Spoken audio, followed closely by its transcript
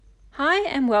Hi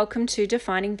and welcome to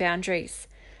Defining Boundaries,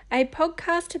 a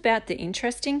podcast about the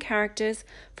interesting characters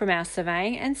from our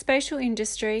surveying and spatial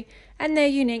industry and their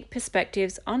unique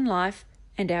perspectives on life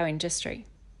and our industry.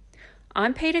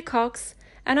 I'm Peter Cox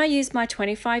and I use my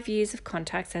 25 years of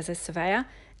contacts as a surveyor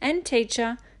and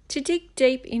teacher to dig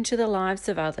deep into the lives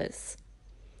of others.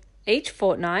 Each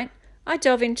fortnight, I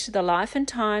delve into the life and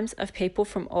times of people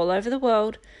from all over the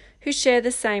world who share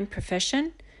the same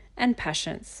profession and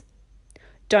passions.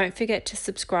 Don't forget to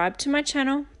subscribe to my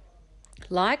channel,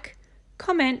 like,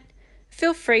 comment,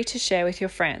 feel free to share with your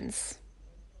friends.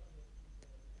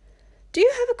 Do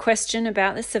you have a question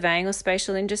about the surveying or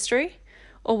spatial industry?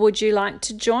 Or would you like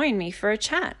to join me for a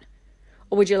chat?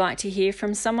 Or would you like to hear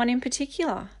from someone in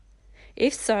particular?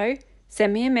 If so,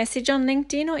 send me a message on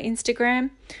LinkedIn or Instagram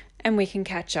and we can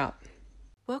catch up.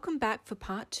 Welcome back for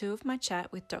part 2 of my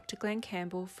chat with Dr. Glenn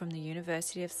Campbell from the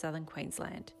University of Southern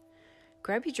Queensland.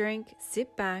 Grab your drink,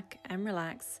 sit back and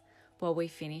relax while we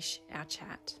finish our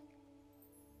chat.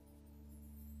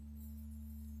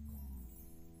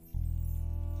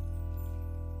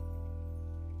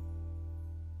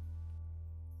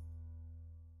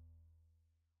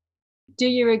 Do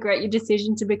you regret your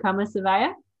decision to become a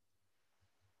surveyor?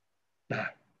 No,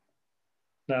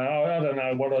 I don't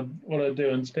know what I'd do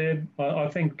instead. I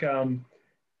think I'm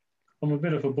a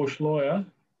bit of a bush lawyer.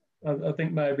 I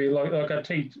think maybe like I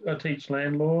teach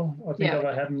land law. I think if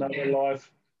I had another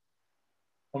life,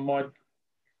 I might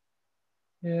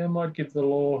give the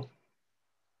law. I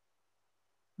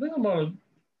think I might have,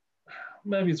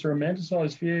 maybe it's a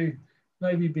romanticised view,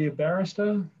 maybe be a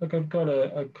barrister. Like I've got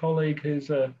a colleague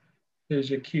who's a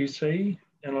QC,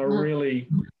 and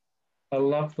I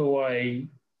love the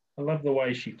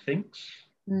way she thinks,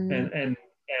 and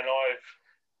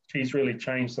she's really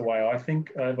changed the way I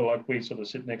think over, like, we sort of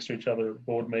sit next to each other at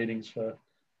board meetings for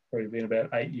probably been about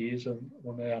 8 years or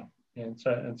now, and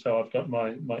so I've got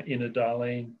my inner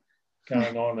Darlene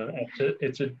going on, and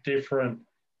it's a different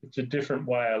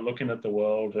way of looking at the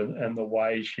world, and the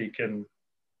way she can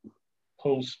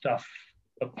pull stuff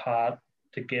apart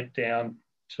to get down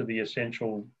to the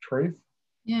essential truth.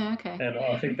 Yeah, okay. And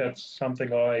I think that's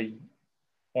something I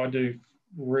do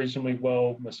reasonably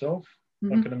well myself.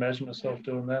 Mm-hmm. I can imagine myself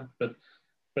doing that, but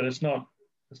it's not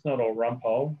all rump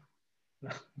hole.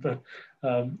 But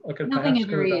I could perhaps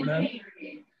could have done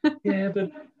that. Yeah,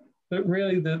 but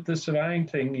really the surveying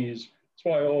thing is, that's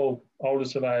why all older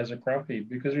surveyors are grumpy,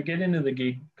 because we get into the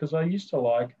gig, because I used to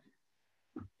like,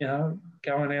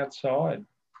 going outside.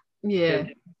 Yeah.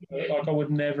 But, like, I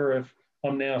would never have.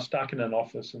 I'm now stuck in an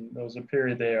office, and there was a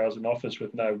period there I was in an office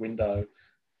with no window,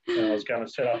 and I was going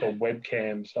to set up a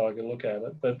webcam so I could look at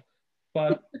it. But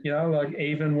like,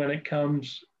 even when it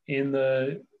comes in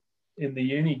the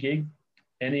uni gig,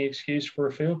 any excuse for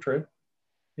a field trip,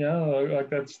 like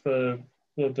that's the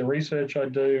research I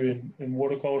do in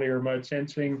water quality remote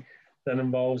sensing that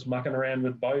involves mucking around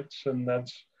with boats, and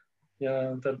that's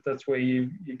that's where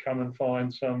you come and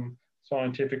find some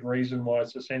scientific reason why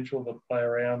it's essential to play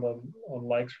around on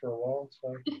lakes for a while.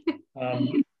 So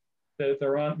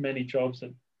there aren't many jobs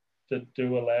that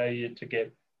do allow you to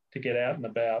get out and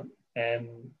about,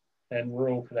 and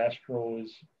rural cadastral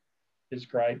is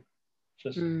great.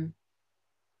 Just in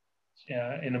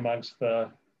amongst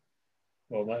maybe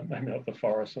not the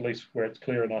forest, at least where it's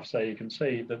clear enough so you can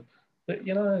see, but like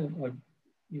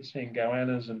you're seeing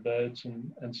goannas and birds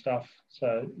and stuff.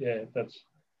 So yeah,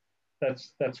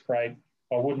 that's great.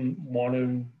 I wouldn't want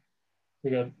to.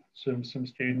 We got some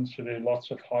students who do lots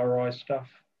of high-rise stuff.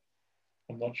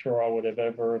 I'm not sure I would have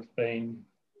ever have been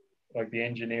like the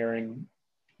engineering.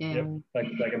 Yeah. Yep,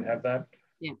 they can have that.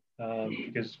 Yeah.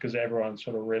 Because everyone's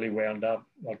sort of really wound up.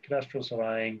 Like cadastral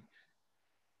surveying,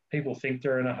 people think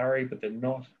they're in a hurry, but they're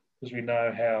not, because we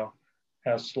know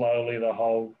how slowly the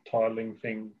whole titling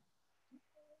thing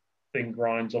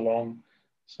grinds along.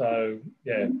 So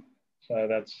yeah, so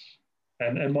that's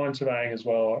and mine surveying as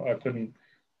well.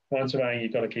 Mine surveying,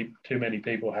 you've got to keep too many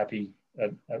people happy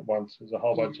at once. There's a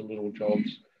whole bunch of little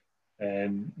jobs,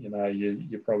 and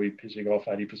you're probably pissing off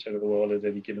 80% of the world at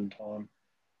any given time.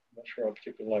 I'm not sure I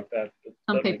particularly like that, but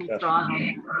some people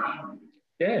thrive.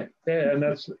 Yeah, and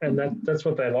that's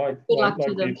what they like. Good luck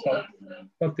to them.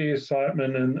 The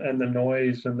excitement and the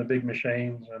noise and the big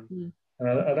machines, and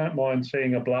I don't mind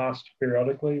seeing a blast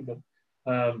periodically, but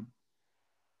I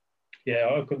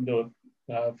couldn't do it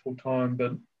full time.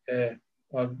 But yeah,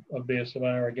 I'd be a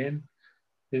surveyor again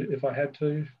if I had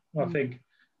to. I think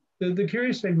the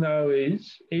curious thing though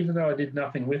is, even though I did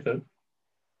nothing with it,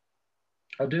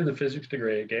 I'll do the physics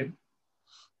degree again,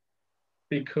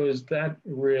 because that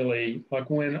really, like,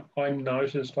 when I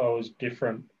noticed I was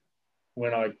different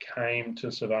when I came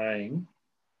to surveying,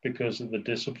 because of the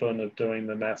discipline of doing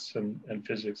the maths and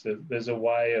physics, there's a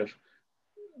way of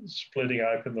splitting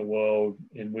open the world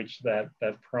in which that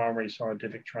primary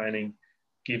scientific training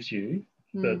gives you,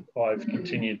 that I've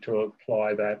continued to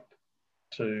apply that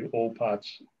to all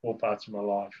parts of my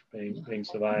life, being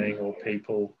surveying or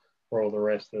people or all the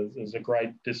rest. There's a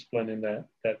great discipline in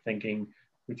that thinking,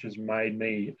 which has made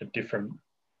me a different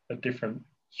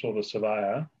sort of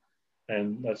surveyor,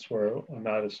 and that's where I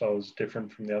noticed I was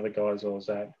different from the other guys I was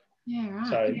at. Yeah,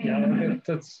 right.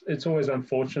 So it's always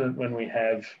unfortunate when we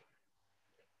have.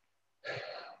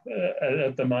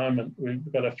 At the moment,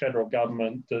 we've got a federal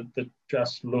government that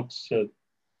just looks at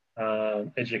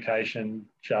education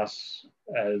just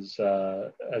as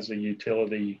a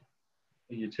utility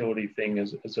thing,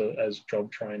 as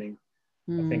job training.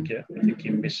 I think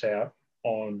you miss out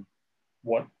on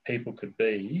what people could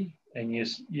be, and you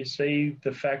see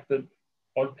the fact that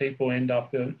odd people end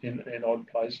up in odd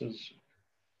places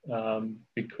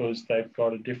because they've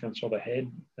got a different sort of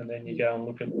head, and then you go and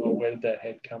look at, well, where did that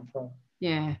head come from?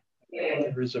 Yeah.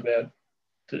 It is about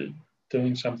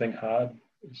doing something hard.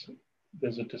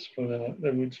 There's a discipline in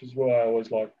it, which is why I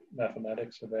always like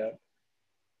mathematics. About,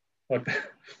 like,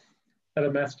 had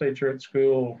a maths teacher at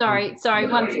school. Sorry,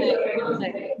 one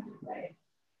second.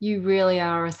 You really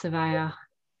are a surveyor.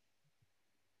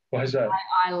 Why is that?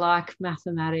 I like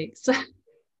mathematics.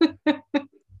 But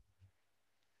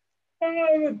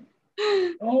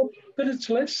it's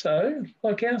less so.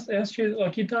 Like our students,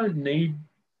 like, you don't need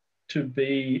to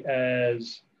be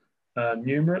as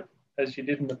numerate as you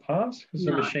did in the past, because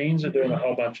the machines are doing a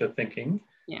whole bunch of thinking.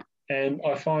 Yeah. And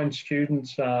I find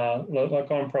students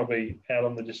like I'm probably out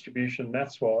on the distribution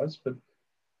maths wise, but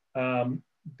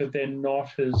they're not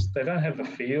they don't have a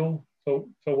feel for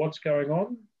what's going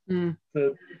on. And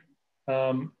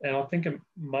I think it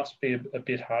must be a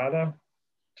bit harder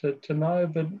to know,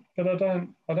 but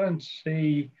I don't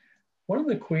see. One of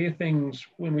the queer things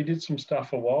when we did some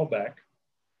stuff a while back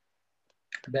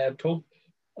about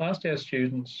asked our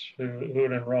students who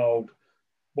had enrolled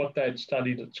what they'd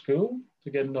studied at school to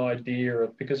get an idea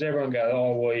of, because everyone goes,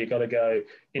 oh, well, you got to go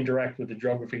interact with the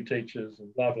geography teachers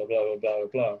and blah, blah, blah, blah, blah,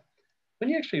 blah. When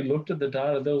you actually looked at the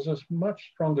data, there was a much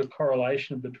stronger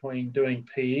correlation between doing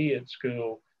PE at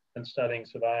school and studying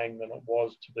surveying than it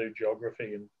was to do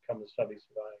geography and come to study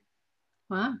surveying.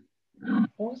 Wow.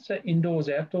 What's that indoors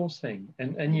outdoors thing?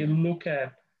 And you look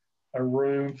at a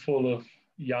room full of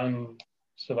young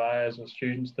surveyors and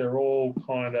students, they're all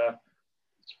kind of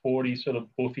sporty, sort of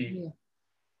buffy,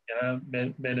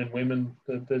 men and women.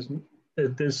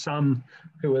 There's some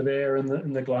who are there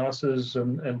in the glasses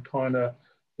and kind of,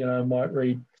 might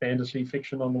read fantasy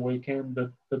fiction on the weekend,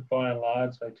 but by and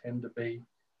large they tend to be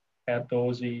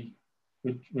outdoorsy,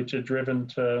 which are driven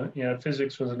to,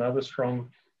 physics was another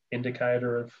strong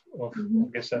indicator of I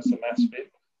guess that's the maths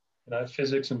bit,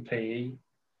 physics and PE,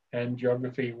 and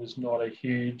geography was not a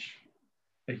huge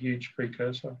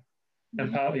precursor.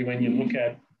 And partly when you look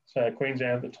at, say,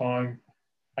 Queensland at the time,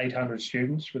 800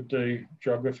 students would do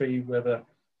geography,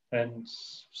 and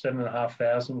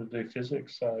 7,500 would do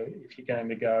physics. So if you're going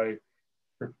to go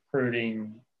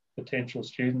recruiting potential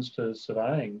students to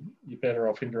surveying, you're better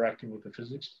off interacting with the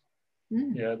physics,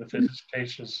 the Physics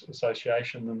Teachers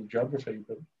Association than the geography.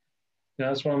 But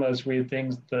it's one of those weird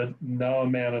things that no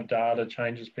amount of data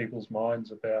changes people's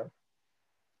minds about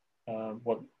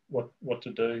what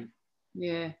to do.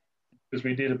 Yeah. Because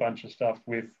we did a bunch of stuff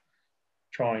with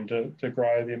trying to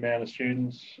grow the amount of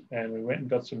students, and we went and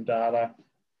got some data,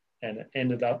 and it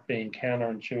ended up being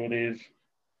counterintuitive,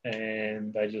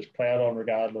 and they just ploughed on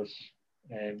regardless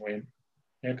and went.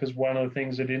 Because one of the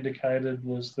things it indicated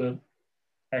was that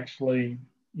actually,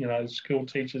 school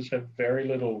teachers have very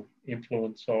little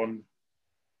influence on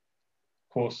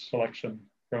course selection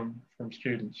from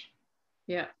students.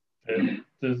 Yeah.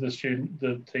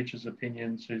 The teacher's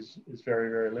opinions is very,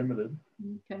 very limited.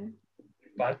 Okay.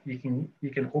 But you can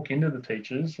hook into the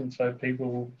teachers, and so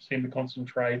people seem to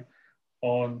concentrate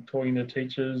on talking to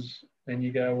teachers, and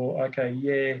you go, well, okay,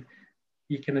 yeah,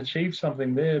 you can achieve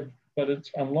something there, but it's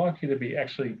unlikely to be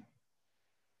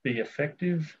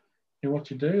effective in what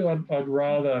you do. I'd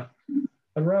rather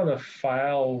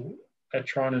fail at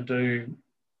trying to do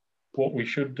what we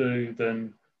should do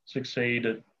than succeed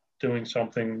at doing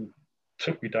something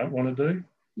that we don't want to do.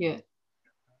 Yeah.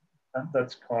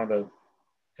 That's kind of,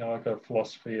 like a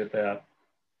philosophy about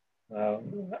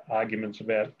arguments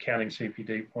about counting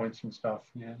CPD points and stuff.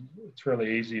 It's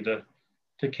really easy to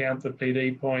count the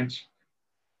PD points,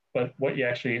 but what you're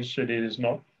actually interested in is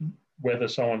not whether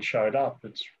someone showed up,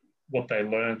 it's what they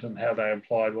learned and how they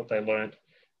applied what they learned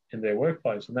in their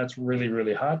workplace, and that's really,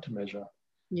 really hard to measure.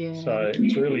 Yeah. So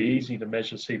it's really easy to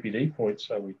measure CPD points,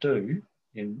 so we do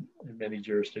in many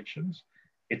jurisdictions.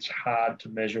 It's hard to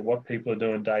measure what people are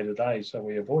doing day to day, so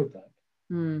we avoid that.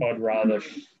 I'd rather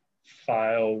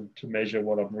fail to measure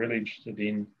what I'm really interested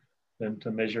in than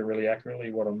to measure really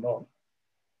accurately what I'm not.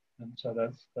 And so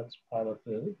that's part of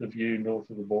the view north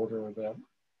of the border about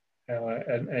how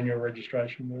an annual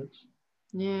registration works.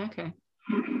 Yeah, okay.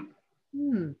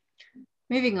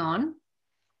 Moving on.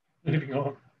 Moving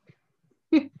on.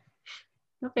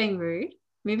 Not being rude.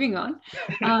 Moving on.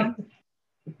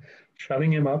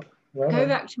 Shutting him up. Go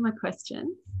back to my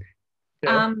questions.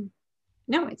 Yeah.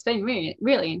 No, it's been really,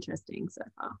 really interesting so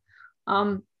far.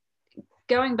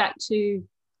 Going back to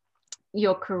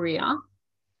your career,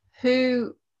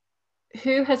 who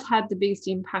has had the biggest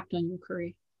impact on your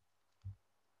career?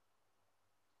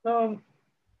 I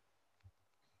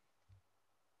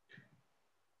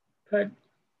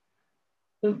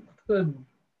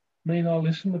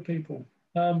listen to people.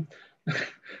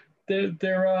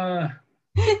 There are.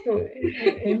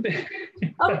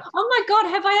 Oh my God,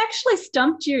 have I actually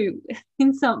stumped you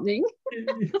in something?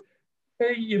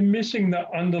 You're missing the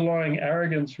underlying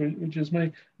arrogance, which is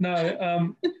me.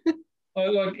 No, I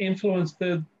like influence.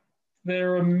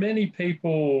 There are many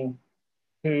people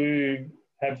who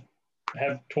have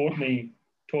taught me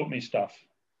stuff,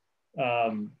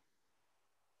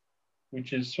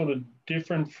 which is sort of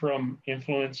different from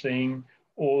influencing.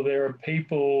 Or there are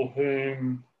people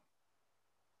whom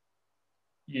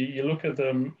you look at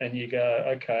them and you go,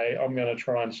 okay, I'm going to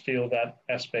try and steal that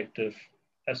aspect of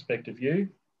you.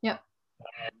 Yep.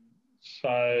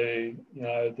 So,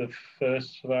 the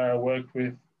first surveyor I worked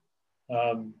with,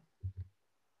 John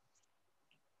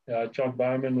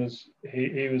Bowman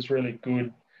he was really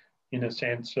good in a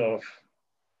sense of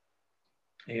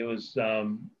he was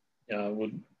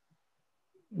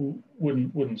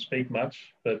wouldn't speak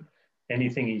much, but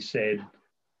anything he said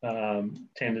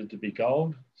tended to be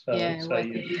gold. So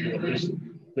you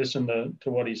listen to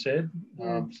what he said.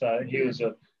 So he was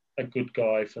a good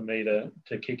guy for me to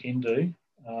kick into.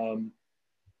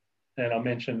 And I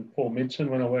mentioned Paul Midson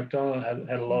when I worked on. I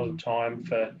had a lot of time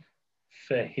for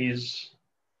his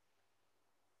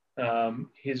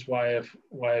way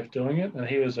of doing it, and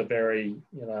he was a very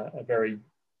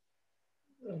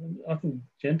I think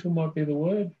gentle might be the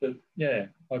word, but yeah,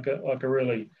 like a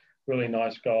really, really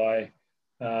nice guy.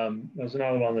 There's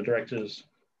another one of the directors,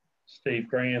 Steve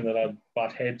Green, that I'd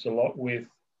butt heads a lot with,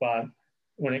 but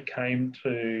when it came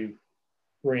to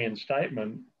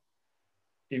reinstatement,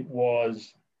 it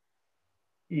was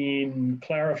in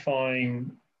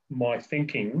clarifying my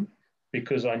thinking,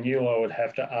 because I knew I would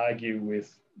have to argue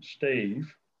with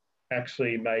Steve,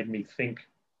 actually made me think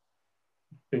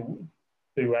to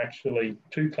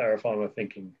clarify my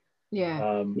thinking.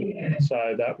 Yeah.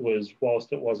 So that was,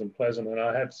 whilst it wasn't pleasant, and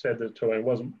I have said that to him, it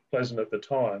wasn't pleasant at the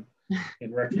time.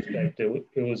 In retrospect, it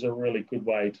was a really good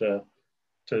way to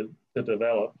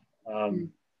develop.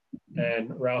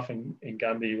 And Ralph in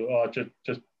Gundy,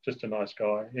 just a nice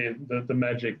guy. The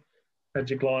magic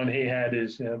line he had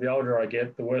is, the older I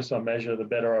get, the worse I measure, the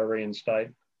better I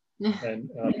reinstate. And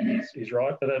he's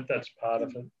right, but that's part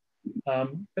of it.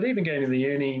 But even going to the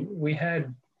uni, we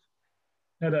had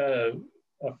a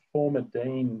former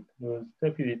dean who was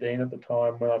deputy dean at the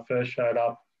time when I first showed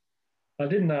up. I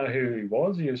didn't know who he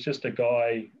was. He was just a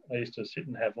guy I used to sit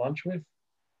and have lunch with.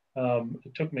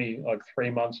 It took me like 3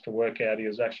 months to work out he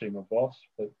was actually my boss,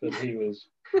 but he was,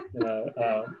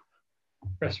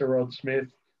 Professor Rod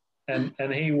Smith, and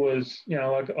he was,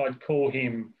 like I'd call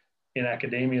him in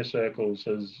academia circles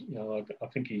as, like I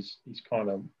think he's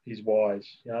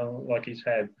wise, like he's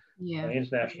had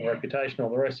international reputation,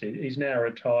 all the rest. He's now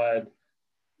retired,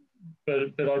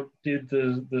 but I did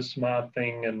the smart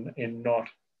thing and in not,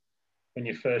 when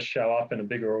you first show up in a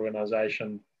bigger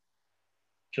organisation,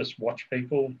 just watch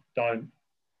people. Don't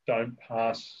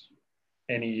pass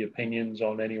any opinions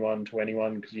on anyone to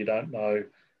anyone, because you don't know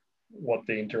what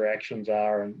the interactions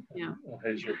are and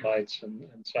who's your mates, and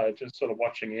so just sort of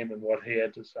watching him and what he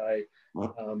had to say,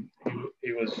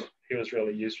 he was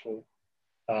really useful.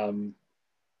 So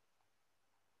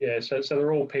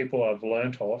they're all people I've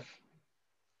learnt off.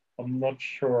 I'm not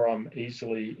sure I'm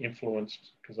easily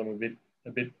influenced because I'm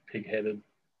a bit pig-headed.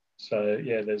 So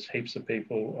yeah, there's heaps of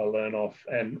people I learn off,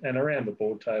 and around the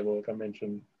board table, like I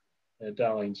mentioned,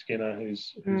 Darlene Skinner,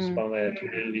 who's one of our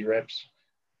community reps.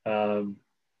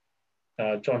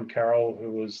 John Carroll,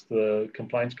 who was the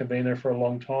complaints convener for a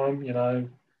long time.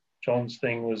 John's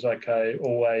thing was, okay,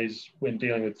 always when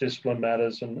dealing with discipline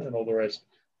matters and all the rest.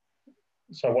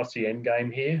 So what's the end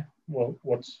game here? Well,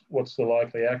 what's the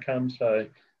likely outcome? So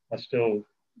I still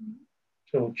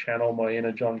sort of channel my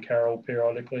inner John Carroll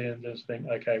periodically and just think,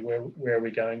 okay, where are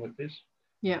we going with this?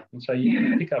 Yeah. And so you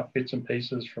can pick up bits and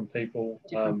pieces from people.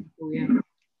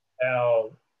 Our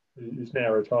is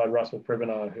now retired Russell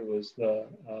Privenar, who was the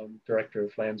director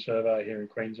of Land Survey here in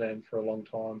Queensland for a long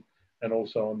time, and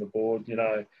also on the board. You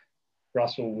know,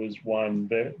 Russell was one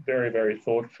very, very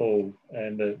thoughtful,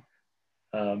 and it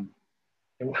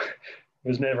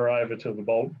was never over till the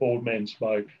bald men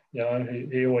spoke. You know,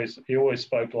 he always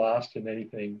spoke last in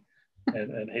anything,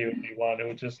 and he would be one who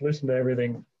would just listen to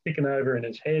everything ticking over in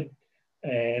his head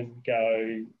and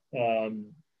go,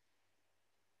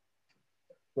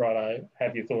 righto,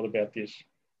 have you thought about this?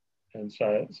 And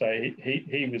so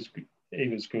he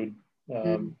was good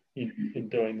in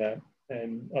doing that,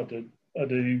 and I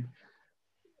do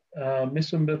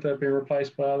miss them, but they've been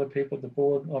replaced by other people at the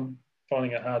board. I'm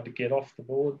finding it hard to get off the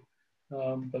board,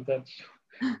 but that's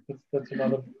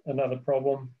another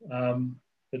problem.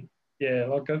 But yeah,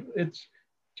 like it's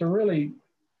a really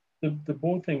the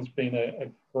board thing's been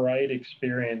a great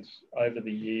experience over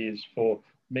the years for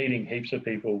meeting heaps of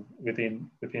people within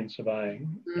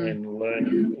surveying and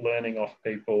learning off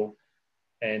people,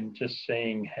 and just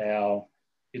seeing how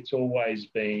it's always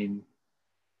been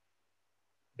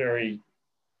very,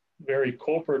 very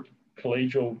corporate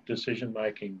collegial decision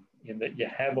making, in that you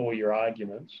have all your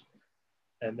arguments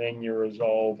and then you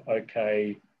resolve,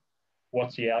 okay,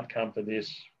 what's the outcome for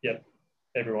this? Yep,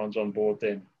 everyone's on board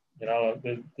then. You know,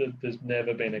 there's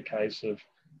never been a case of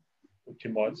what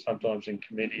you might sometimes in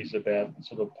committees about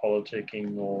sort of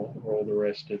politicking or all the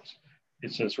rest.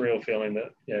 It's this real feeling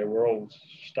that, yeah, we're all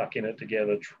stuck in it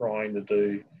together, trying to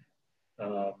do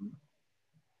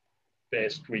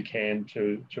best we can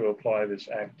to apply this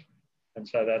act. And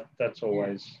so that's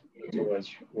always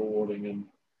rewarding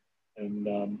and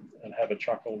have a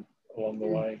chuckle along the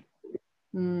way.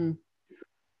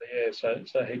 But yeah,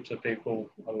 so heaps of people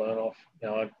I learn off. You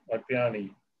know, like the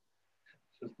only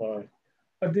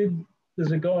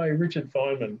there's a guy, Richard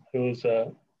Feynman, who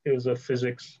was a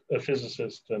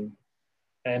physicist,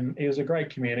 and he was a great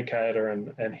communicator,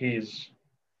 and his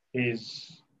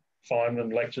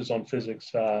Feynman lectures on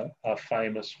physics are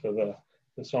famous for the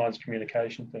science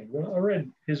communication thing. I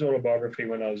read his autobiography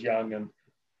when I was young, and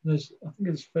I think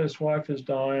his first wife was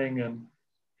dying, and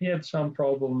he had some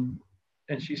problem,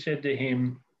 and she said to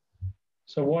him,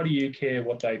 "So why do you care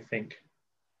what they think?"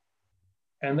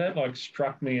 And that like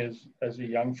struck me as a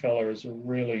young fella as a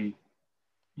really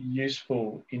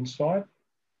useful insight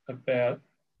about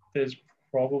there's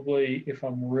probably, if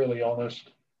I'm really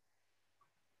honest,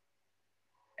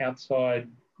 outside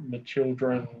my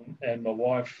children and my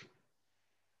wife,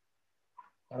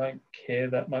 I don't care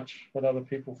that much what other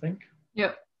people think.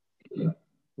 Yep.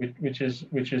 Which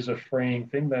is a freeing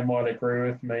thing. They might agree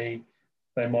with me,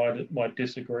 they might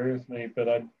disagree with me, but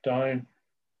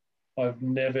I've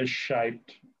never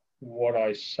shaped what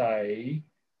I say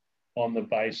on the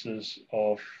basis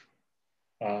of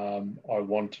I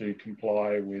want to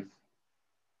comply with.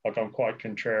 Like, I'm quite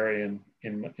contrarian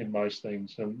in most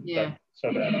things, and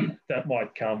that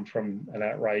might come from an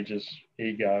outrageous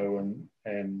ego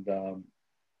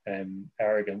and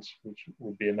arrogance, which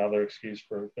would be another excuse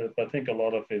for it. But I think a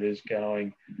lot of it is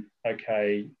going,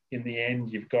 okay, in the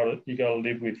end, you got to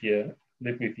live with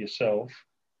yourself,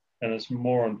 and it's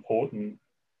more important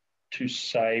to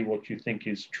say what you think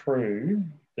is true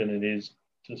than it is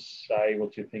to say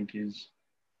what you think is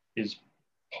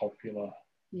popular.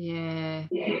 Yeah,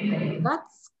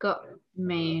 that's got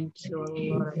me into a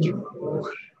lot of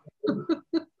trouble.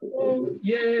 Well,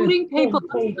 yeah, putting people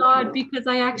aside because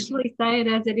I actually say it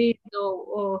as it is,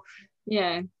 or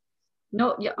yeah,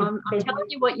 not. Yeah, I'm telling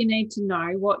you what you need to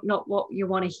know, not what you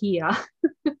want to hear.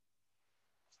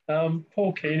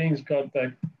 Paul Keating's got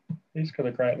that. He's got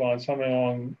a great line, something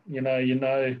along, you know,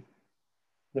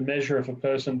 the measure of a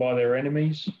person by their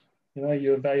enemies. You know,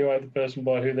 you evaluate the person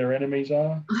by who their enemies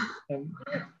are. And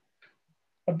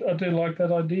I do like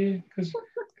that idea because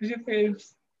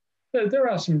there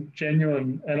are some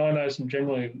genuine, and I know some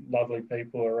genuinely lovely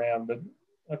people around, but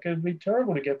like, it'd be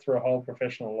terrible to get through a whole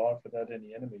professional life without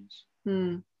any enemies.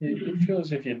 You feel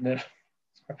as if you'd never.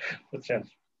 That sounds.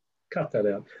 Cut that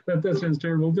out. That sounds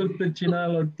terrible. But you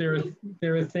know, like,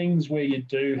 there are things where you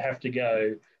do have to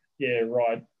go, yeah,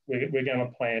 right. We're going to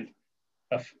plant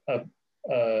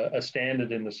a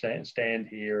standard in the stand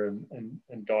here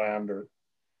and die under it.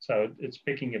 So it's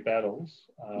picking your battles.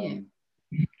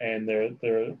 And there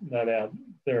no doubt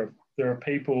there are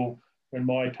people, when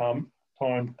my time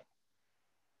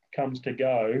comes to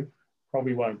go,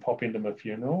 probably won't pop into my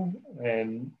funeral,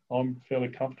 and I'm fairly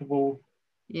comfortable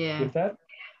with that,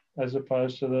 as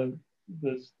opposed to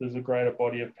there's a greater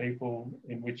body of people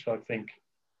in which I think,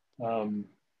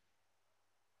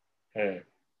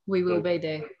 we will be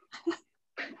there.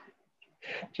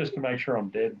 Just to make sure I'm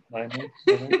dead, mainly.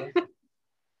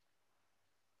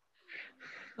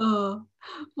 Oh,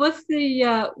 what's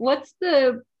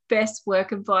the best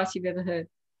work advice you've ever heard?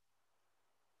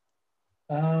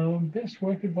 Best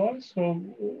work advice, or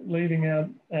leaving out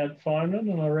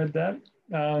Feynman, and I read that.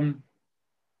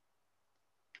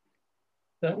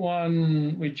 That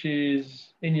one, which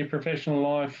is in your professional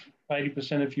life,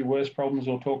 80% of your worst problems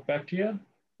will talk back to you.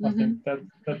 I think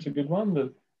that's a good one,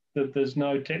 that there's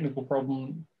no technical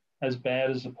problem as bad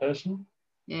as a person.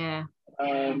 Yeah.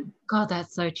 God,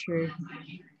 that's so true.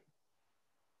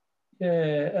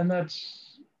 Yeah, and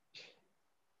that's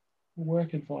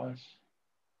work advice.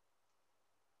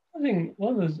 I think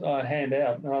one is I hand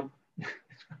out.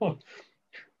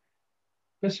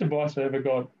 Best advice I ever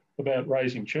got about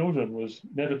raising children was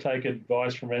never take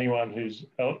advice from anyone whose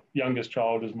youngest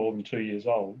child is more than 2 years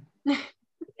old.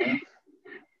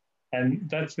 And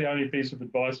that's the only piece of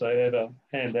advice I ever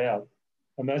hand out.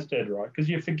 And that's dead right, because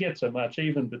you forget so much,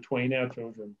 even between our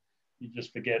children. You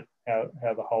just forget how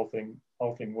the whole thing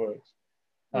works.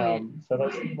 So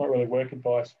that's not really work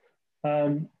advice.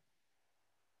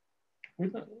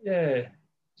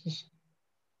 Just...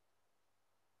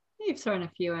 You've thrown a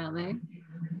few out there.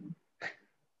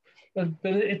 But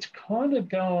it's kind of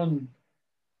going,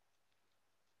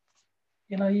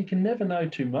 you can never know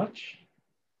too much.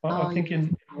 I think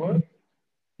in work,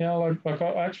 like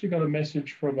I actually got a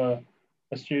message from a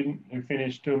student who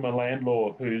finished doing my land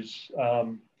law, who's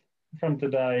from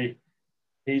today.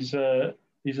 He's an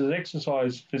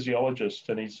exercise physiologist,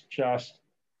 and he's just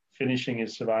finishing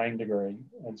his surveying degree,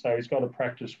 and so he's got to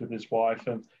practice with his wife,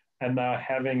 and they're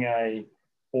having a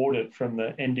audit from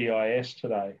the NDIS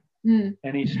today.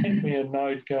 And he sent me a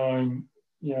note going,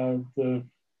 the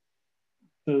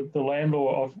land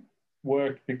law of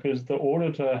work, because the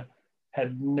auditor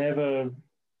had never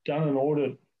done an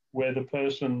audit where the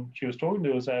person she was talking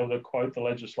to was able to quote the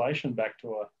legislation back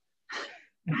to her.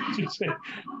 She said,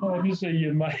 obviously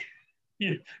you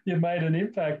made an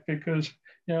impact, because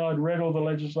I'd read all the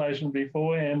legislation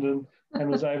beforehand and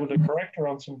was able to correct her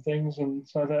on some things, and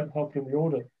so that helped in the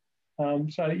audit.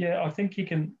 I think you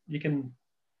can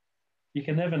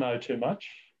never know too much,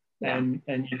 and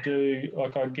you do,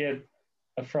 like, I get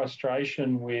a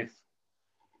frustration with,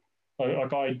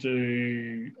 like, I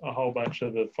do a whole bunch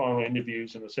of the final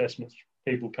interviews and assessments,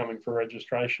 people coming for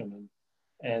registration,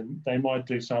 and they might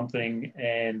do something,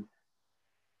 and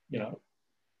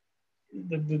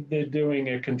they're doing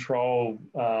a control,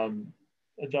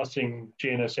 adjusting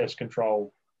GNSS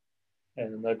control,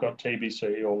 and they've got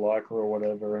TBC or Leica or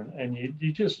whatever, and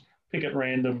you just pick at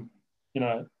random,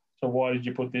 so why did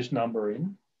you put this number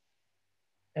in?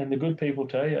 And the good people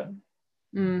tell you.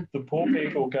 The poor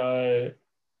people go,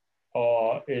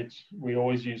 we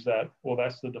always use that, or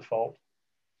that's the default.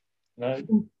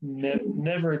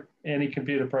 Never any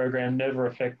computer program never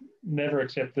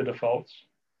accept the defaults.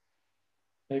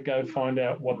 They go find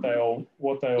out what they all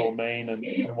mean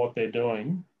and what they're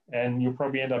doing, and you'll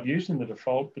probably end up using the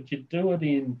default, but you do it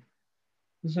in,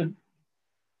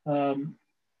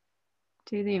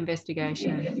 do the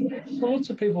investigation. Lots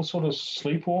of people sort of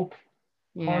sleepwalk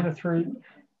kind of through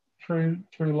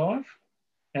life,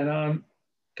 and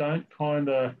don't kind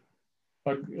of,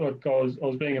 like I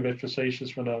was being a bit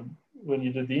facetious when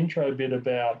you did the intro bit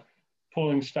about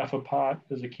pulling stuff apart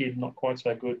as a kid, not quite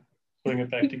so good putting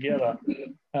it back together.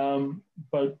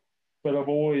 But I've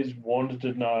always wanted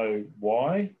to know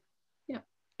why. Yeah.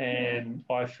 And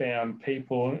I found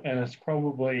people, and it's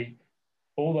probably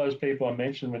all those people I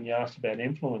mentioned when you asked about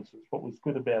influencers. What was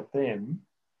good about them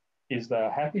is they're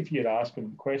happy for you to ask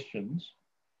them questions,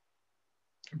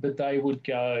 but they would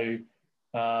go,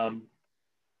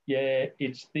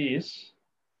 it's this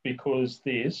because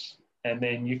this, and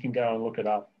then you can go and look it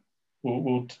up.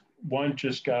 Won't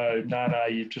just go, no,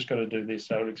 you've just got to do this.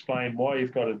 So it'll explain why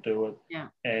you've got to do it,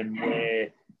 and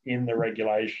where in the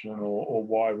regulation or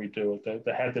why we do it.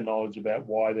 They have the knowledge about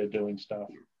why they're doing stuff.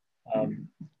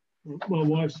 My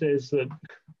wife says that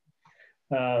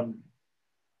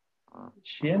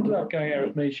she ended up going out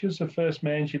with me. She was the first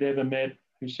man she'd ever met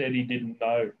who said he didn't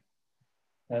know.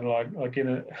 And like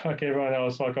everyone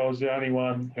else, like I was the only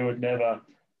one who would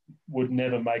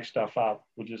never make stuff up.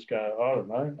 Would just go, I don't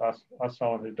know, ask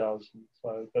someone who does. And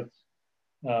so that's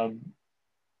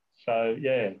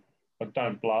but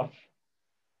don't bluff.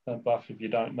 Don't bluff if you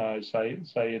don't know. Say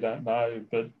you don't know,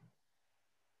 but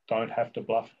don't have to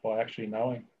bluff by actually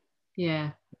knowing.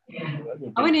 Yeah.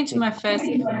 I went into my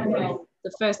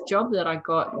the first job that I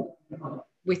got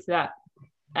with that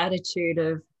attitude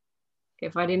of,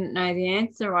 if I didn't know the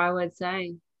answer, I would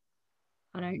say,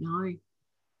 I don't know.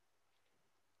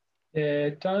 Yeah,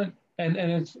 don't. And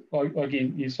it's like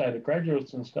you say, the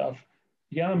graduates and stuff,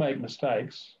 you're going to make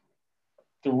mistakes.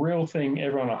 The real thing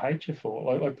everyone will hate you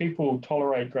for, like people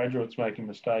tolerate graduates making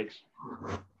mistakes.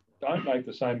 Don't make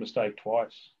the same mistake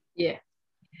twice. Yeah.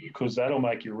 Because that'll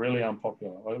make you really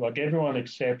unpopular. Like everyone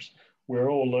accepts we're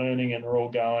all learning and we're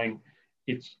all going.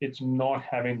 It's not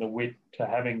having the wit to,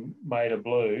 having made a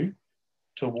blue,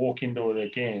 to walk into it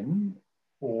again,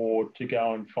 or to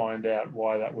go and find out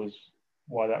why that was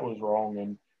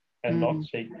wrong, and not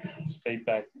seek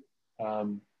feedback.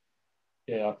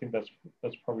 Yeah, I think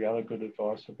that's probably other good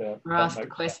advice about. Or ask the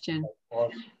question.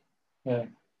 Yeah.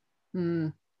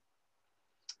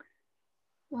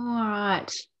 All right.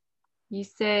 You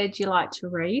said you like to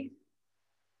read.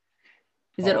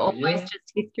 Is it always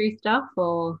just history stuff,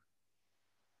 or?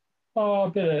 Oh, a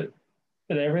bit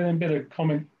of everything, bit of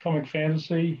comic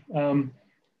fantasy. I'm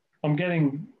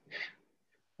getting,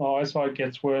 my eyesight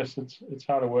gets worse. It's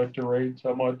harder work to read,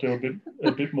 so I might do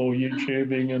a bit more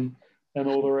YouTubing and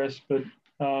all the rest. But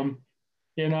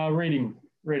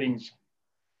reading's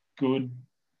good,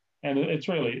 and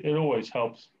it always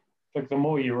helps. Like the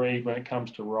more you read when it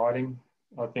comes to writing,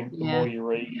 I think the more you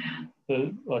read,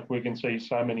 like we can see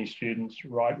so many students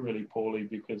write really poorly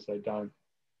because they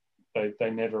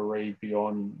never read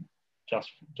beyond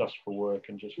just for work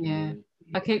and just for uni.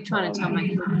 I keep trying to tell my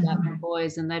kids about my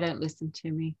boys, and they don't listen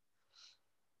to me.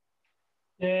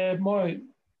 Yeah, my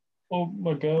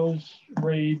girls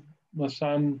read. My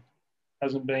son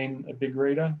hasn't been a big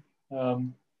reader,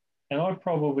 and I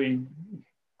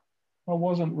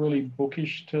wasn't really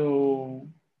bookish till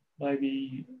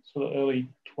maybe sort of early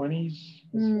 20s.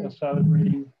 I started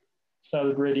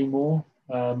reading more.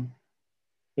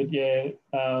 But yeah,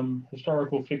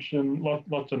 historical fiction,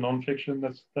 lots of non-fiction.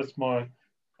 That's my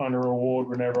kind of reward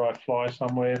whenever I fly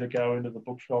somewhere, to go into the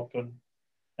bookshop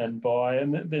and buy.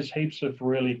 And there's heaps of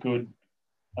really good,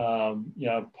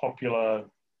 popular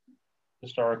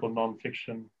historical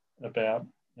non-fiction about.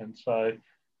 And so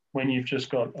when you've just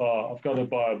got, I've got to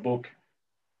buy a book,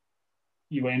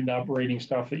 you end up reading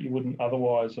stuff that you wouldn't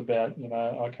otherwise about,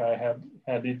 okay,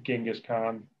 how did Genghis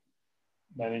Khan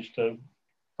manage to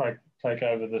take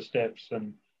over the steppes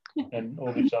and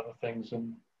all these other things.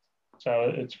 And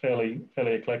so it's fairly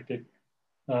eclectic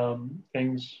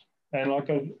things. And like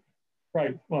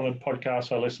one of the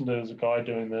podcasts I listened to is a guy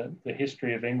doing the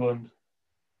history of England,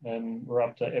 and we're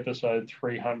up to episode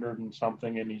 300 and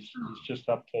something, and he's just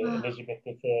up to Elizabeth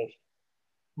I.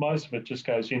 Most of it just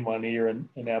goes in one ear and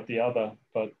out the other,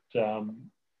 but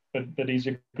he's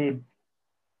a good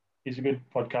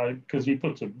podcast because he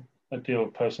puts a deal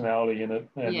of personality in it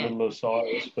and little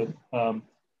asides, but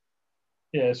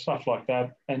stuff like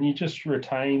that, and you just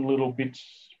retain little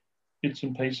bits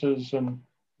and pieces, and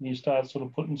you start sort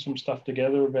of putting some stuff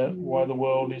together about why the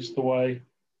world is the way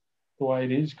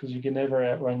it is, because you can never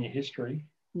outrun your history.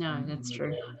 No, that's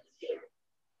true.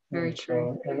 Very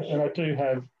true. And I do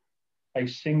have a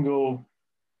single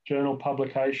journal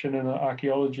publication in an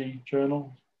archaeology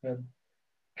journal. And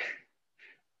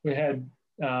we had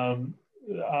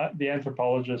the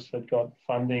anthropologists had got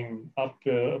funding up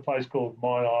to a place called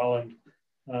Mine Island,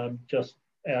 just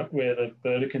out where the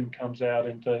Burdekin comes out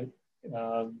into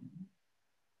the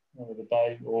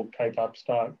bay, or Cape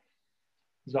Upstart.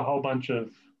 There's a whole bunch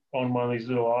of, on one of these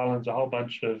little islands, a whole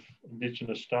bunch of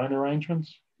Indigenous stone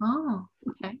arrangements. Oh,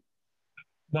 okay.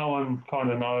 No one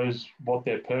kind of knows what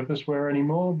their purpose were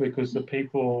anymore, because the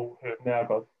people who have now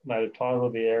got native title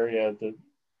of the area, the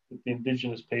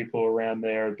Indigenous people around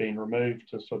there had been removed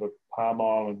to sort of Palm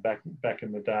Island back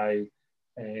in the day,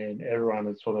 and everyone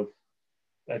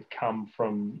had come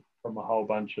from a whole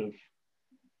bunch of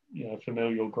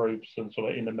familial groups and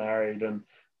sort of intermarried, and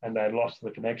they lost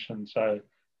the connection. So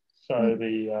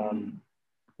the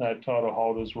title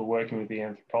holders were working with the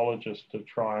anthropologists to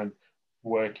try and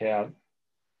work out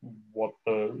what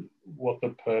the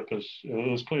purpose.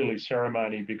 It was clearly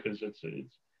ceremony, because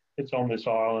it's on this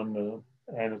island,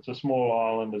 and it's a small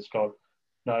island. It's got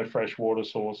no fresh water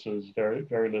sources, very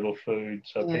very little food.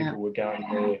 So people were going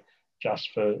there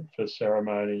just for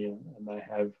ceremony, and they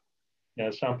have,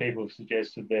 some people have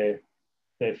suggested they're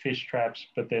fish traps,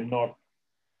 but they're not,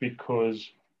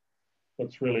 because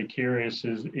what's really curious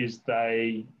is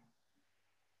they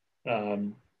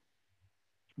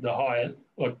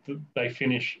they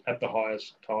finish at the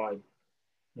highest tide.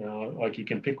 Like you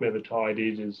can pick where the tide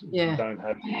is. You don't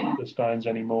have the stones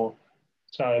anymore.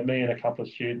 So me and a couple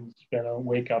of students spent a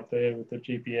week up there with the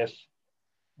GPS.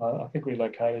 I think we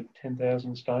located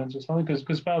 10,000 stones or something,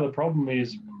 because part of the problem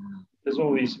is there's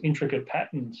all these intricate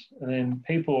patterns, and then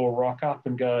people will rock up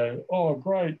and go, "Oh,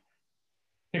 great!"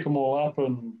 Pick them all up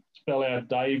and spell out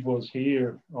Dave was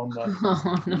here on the.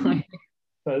 Oh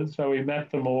no. So we map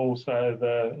them all so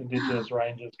the Indigenous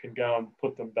rangers can go and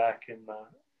put them back in the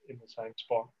same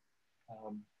spot.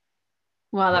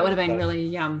 Wow, that would have been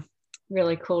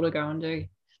really cool to go and do.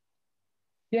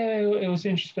 Yeah, it was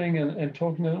interesting, and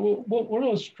talking to what I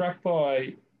was struck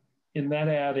by in that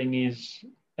outing is,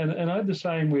 and I had the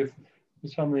same with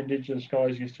some of the Indigenous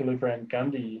guys who used to live around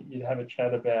Gundy. You'd have a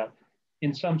chat about,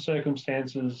 in some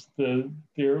circumstances,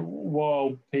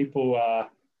 while people are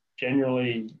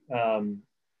generally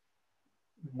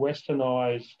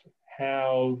westernized,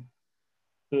 how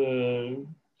the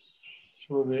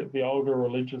sort of the older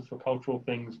religious or cultural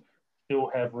things still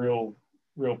have real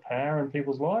power in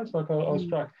people's lives. Like I was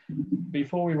struck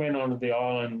before we went onto the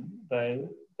island, they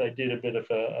did a bit of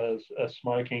a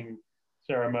smoking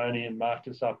ceremony and marked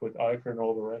us up with ochre and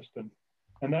all the rest, and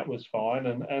that was fine.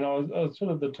 And I was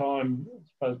sort of at the time, I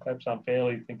suppose perhaps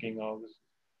unfairly thinking I was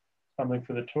something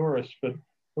for the tourists, but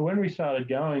when we started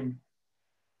going,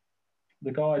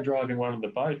 the guy driving one of the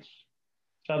boats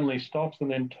suddenly stops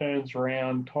and then turns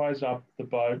around, ties up the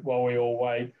boat while we all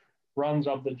wait, runs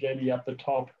up the jetty up the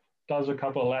top, does a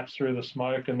couple of laps through the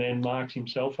smoke, and then marks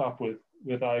himself up with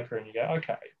ochre. And you go,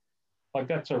 okay, like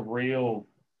that's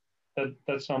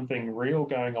something real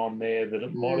going on there, that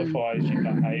it modifies your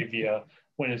behaviour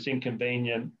when it's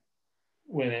inconvenient,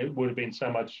 when it would have been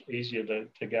so much easier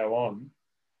to go on.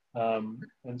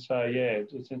 And so, yeah,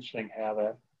 it's interesting how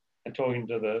that, and talking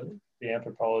to the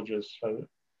anthropologist, so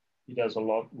he does a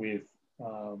lot with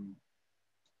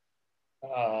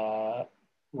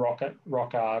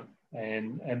rock art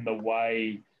and the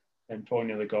way, and talking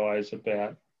to the guys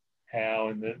about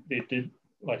how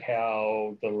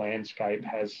how the landscape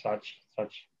has such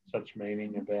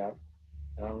meaning about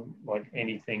like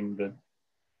anything that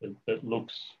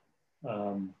looks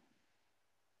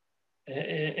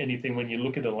anything, when you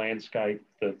look at a landscape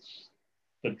that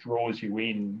draws you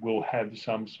in, will have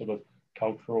some sort of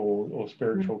cultural or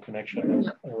spiritual connection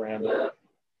around it.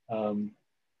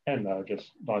 And I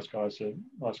guess nice guys to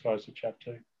chat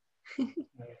to.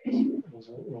 It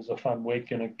was a fun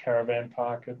week in a caravan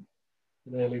park at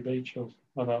Airlie Beach.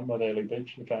 Not Airlie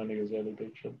Beach, if only it was Airlie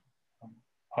Beach at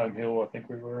Home Hill, I think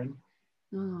we were in.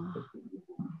 Oh,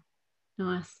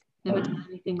 nice. Never done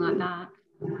anything like that.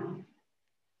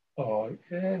 Oh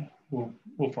yeah,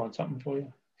 we'll find something for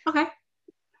you. Okay.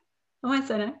 I won't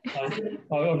say no.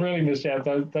 I've really missed out.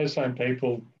 Those same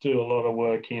people do a lot of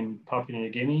work in Papua New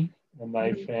Guinea, and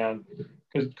they found,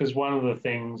 because one of the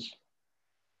things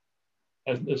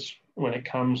when it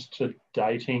comes to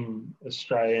dating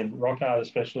Australian rock art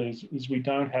especially is we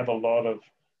don't have a lot of,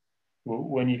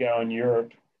 when you go in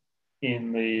Europe,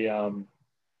 in the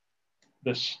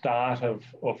start of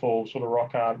all sort of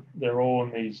rock art, they're all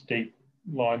in these deep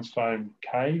limestone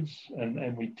caves,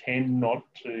 and we tend not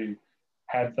to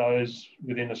have those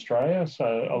within Australia.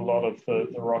 So a lot of the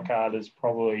rock art is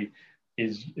probably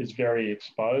is very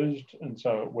exposed, and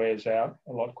so it wears out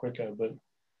a lot quicker. But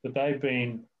they've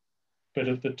been, but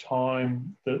at the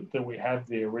time that we have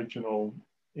the original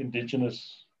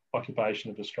Indigenous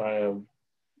occupation of Australia,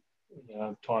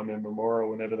 time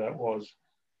immemorial, whenever that was,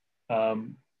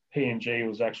 PNG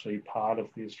was actually part of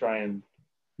the Australian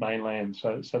mainland.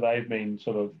 So they've been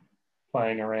sort of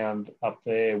playing around up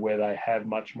there, where they have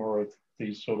much more of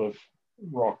these sort of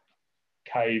rock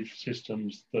cave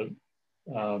systems that,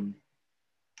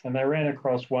 and they ran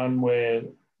across one where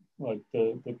like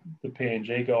the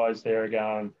PNG guys there are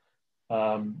going,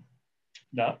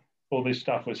 no, all this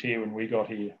stuff was here when we got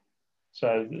here.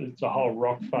 So it's a whole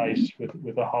rock face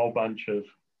with a whole bunch of,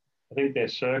 I think they're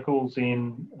circles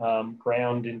in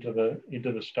ground into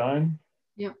the stone.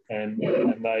 Yeah. And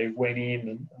they went in,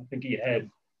 and I think he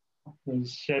had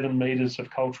 7 meters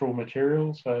of cultural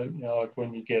material. So like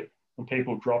when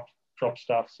people drop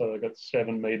stuff, so they've got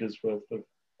 7 meters worth of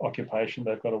occupation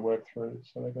they've got to work through.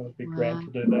 So they got a big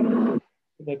grant to do that.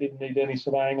 But they didn't need any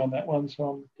surveying on that one, so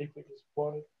I'm deeply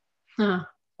disappointed. Huh.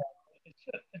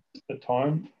 It's the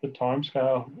time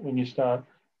scale when you start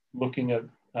looking at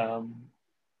the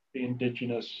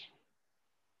Indigenous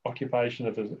occupation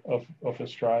of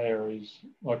Australia is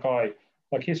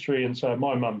like history. And so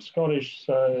my mum's Scottish,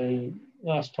 so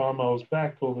last time I was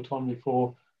back, or the time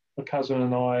before, my cousin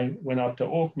and I went up to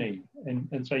Orkney,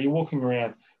 and so you're walking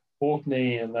around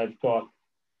Orkney, and they've got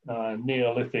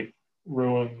Neolithic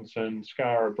ruins and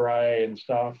Skara Brae and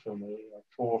stuff, and they're like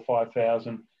 4,000 or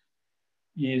 5,000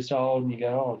 years old, and you go,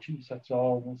 oh geez, that's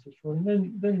old.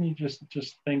 And then you just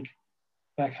think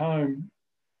back home,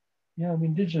 the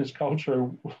Indigenous culture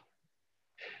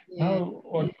No,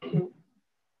 like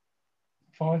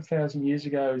 5,000 years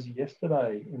ago is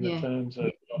yesterday in the terms of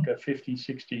like a 50,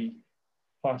 60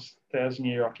 plus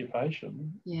 1,000-year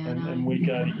occupation. Yeah, and we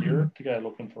go to Europe to go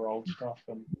looking for old stuff.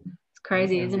 And it's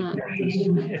crazy, isn't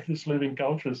it? This living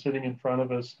culture sitting in front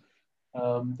of us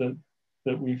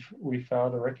that we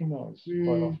fail to recognise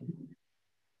quite often.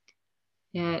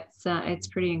 Yeah, it's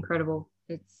pretty incredible.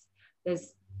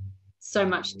 There's so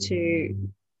much to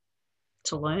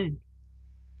learn.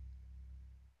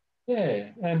 Yeah,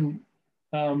 and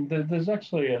there's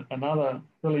actually another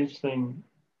really interesting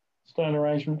stone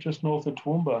arrangement just north of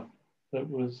Toowoomba that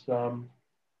was, I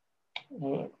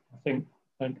think,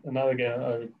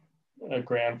 another a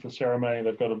ground for ceremony.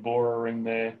 They've got a Bora ring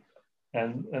there,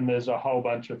 and there's a whole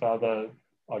bunch of other,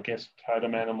 I guess,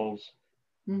 totem animals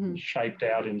shaped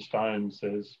out in stones.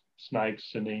 There's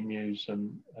snakes and emus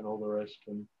and all the rest.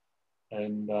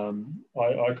 And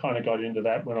I kind of got into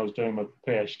that when I was doing my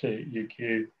PhD at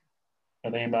UQ.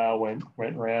 An email went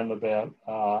around about,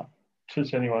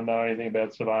 does anyone know anything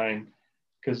about surveying?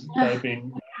 Because they've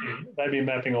been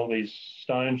mapping all these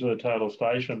stones of the total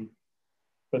station,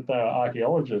 but they are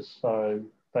archaeologists, so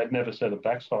they'd never set a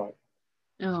backside.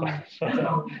 Oh.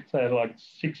 So they had like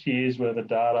 6 years worth of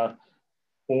data,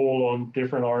 all on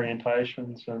different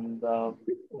orientations, and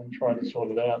try to sort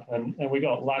it out. And we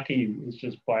got lucky. It was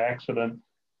just by accident.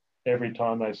 Every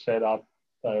time they set up,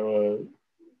 there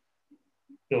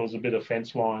was a bit of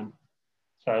fence line.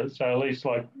 So at least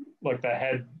like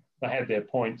they had their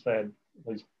points. They had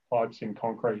these pipes in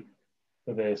concrete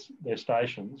for their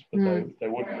stations, but they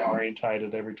wouldn't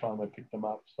orientated every time they picked them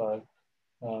up. So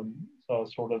I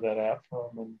sorted that out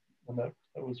for them, and that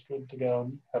was good to go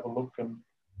and have a look and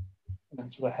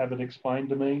sort of have it explained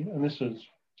to me. And this is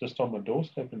just on the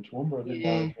doorstep in Toowoomba. I didn't know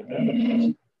anything about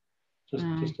it.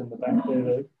 Just in the back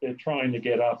there. They're trying to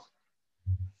get up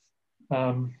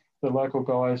the local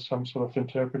guys some sort of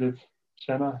interpretive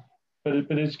centre. But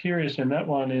it's curious in that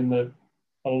one, in that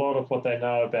a lot of what they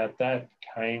know about that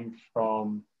came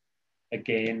from,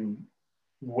 again,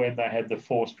 when they had the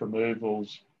forced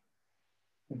removals,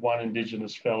 one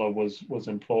Indigenous fellow was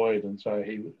employed, and so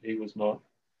he was not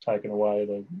taken away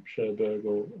to Cherbourg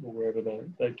or wherever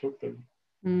they took them.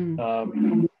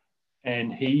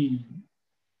 And he,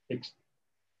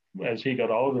 as he got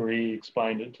older, he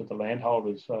explained it to the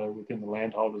landholders. So within the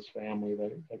landholders' family,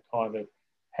 they kind of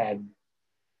had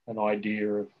an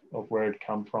idea of where it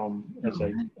come from, as they,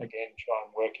 again, try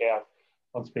and work out,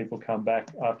 once people come back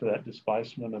after that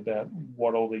displacement, about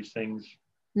what all these things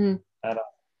matter.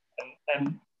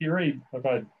 And you read,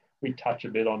 we touch a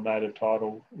bit on native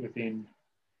title within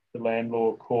the land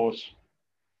law course.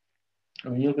 I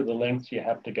mean, you look at the lengths you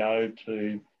have to go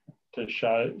to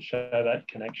show that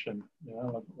connection. You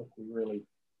know, like we really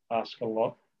ask a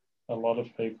lot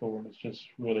of people, and it's just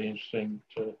really interesting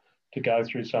to go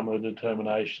through some of the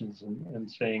determinations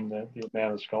and seeing the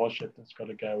amount of scholarship that's got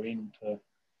to go in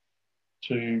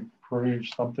to prove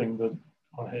something that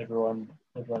everyone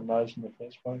knows in the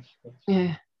first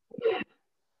place.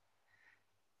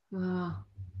 Oh,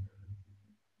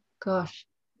 gosh.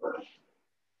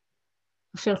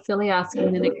 I feel silly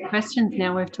asking the next questions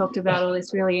now. We've talked about all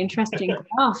this really interesting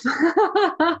stuff.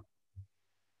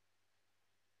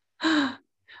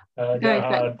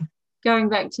 Going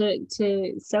back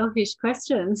to selfish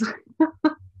questions.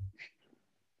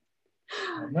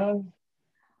 No.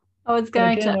 I was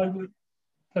going to.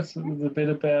 That's the bit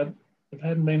about, if I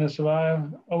hadn't been a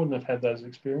surveyor, I wouldn't have had those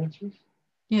experiences.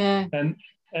 Yeah.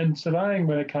 And surveying,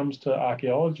 when it comes to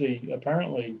archaeology,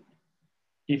 apparently,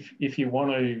 if you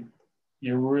want to,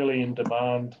 you're really in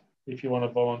demand if you want to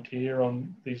volunteer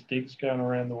on these digs going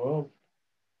around the world.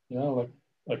 You know,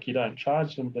 like you don't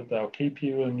charge them, but they'll keep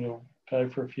you, and you'll go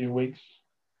for a few weeks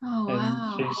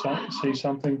and see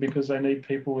something, because they need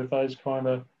people with those kind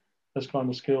of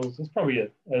skills. It's probably a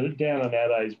down and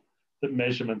nowadays that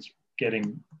measurement's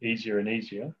getting easier and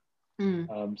easier.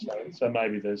 So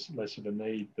maybe there's less of a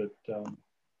need, but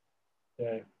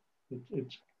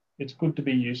it's good to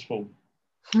be useful.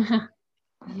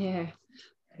 Yeah.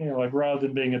 Yeah, like rather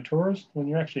than being a tourist, when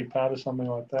you're actually part of something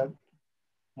like that,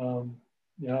 you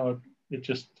know, it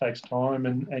just takes time,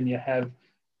 and you have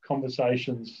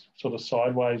conversations sort of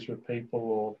sideways with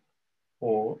people,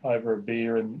 or over a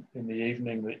beer in the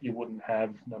evening, that you wouldn't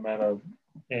have no matter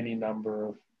any number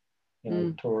of, you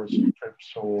know, tourist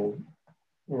trips or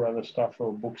other stuff,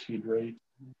 or books you'd read.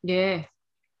 Yeah.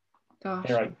 Gosh.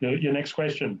 All right, your next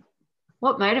question.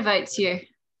 What motivates you?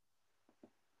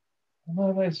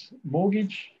 Well, there's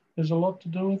mortgage. There's a lot to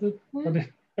do with it. Yeah.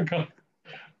 I got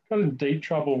in deep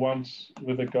trouble once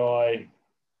with a guy.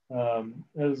 It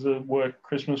was a work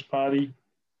Christmas party.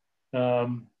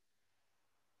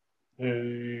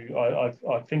 who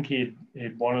I think he'd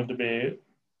wanted to be,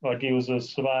 like, he was a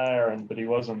surveyor, but he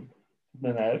wasn't,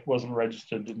 wasn't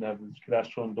registered, didn't have his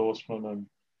cadastral endorsement, and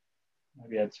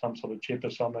maybe had some sort of chip or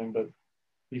something. But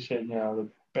he said, the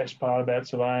best part about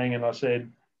surveying, and I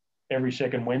said, every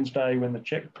second Wednesday when the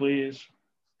check clears.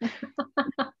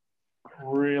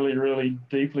 Really, really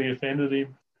deeply offended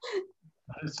him.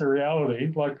 It's a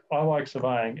reality. Like, I like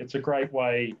surveying. It's a great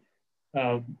way.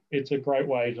 It's a great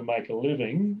way to make a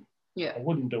living. Yeah. I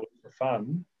wouldn't do it for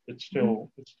fun. It's still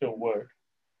work.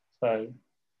 So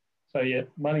yeah,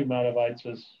 money motivates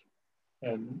us,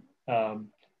 and but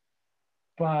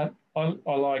I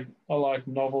like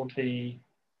novelty.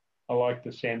 I like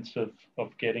the sense of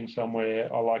getting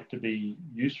somewhere. I like to be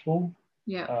useful.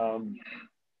 Yeah.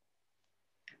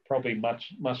 Probably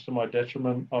much to my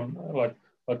detriment. I'm like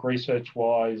research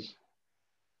wise,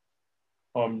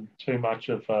 I'm too much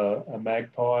of a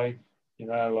magpie.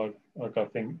 Like I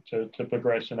think to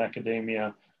progress in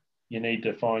academia, you need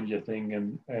to find your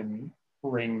thing and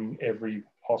wring every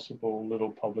possible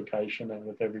little publication out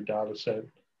of every data set.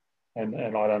 And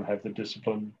I don't have the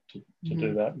discipline to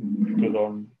do that. And good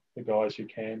on the guys who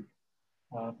can.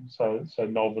 So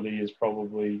novelty is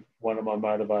probably one of my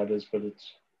motivators, but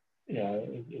it's,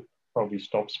 it probably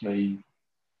stops me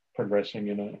progressing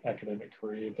in an academic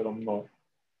career, but I'm not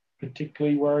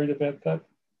particularly worried about that.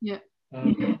 Yeah.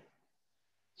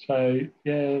 So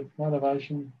yeah,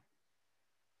 motivation.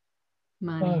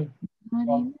 Money.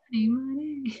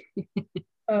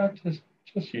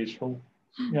 Just useful.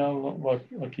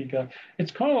 Like you go.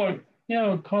 It's kind of like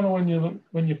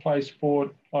when you play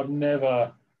sport. I'm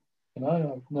never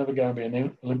going to be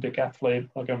an Olympic athlete.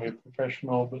 I'm going to be a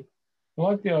professional, but I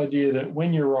like the idea that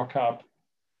when you rock up,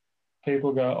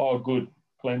 people go, "Oh, good,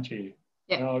 Glenn's here."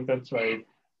 Yeah. Like that's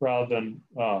rather than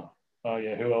oh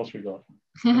yeah, who else we got?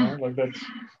 Like that's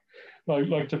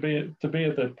like to be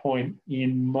at that point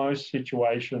in most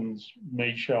situations,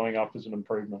 me showing up as an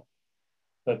improvement.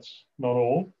 That's not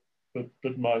all, but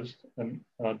most, and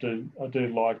I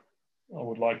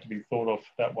would like to be thought of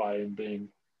that way and being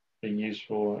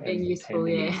useful and being useful,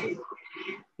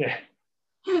 yeah,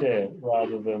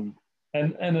 rather than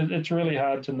and it's really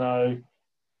hard to know.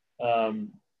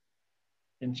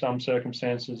 In some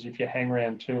circumstances, if you hang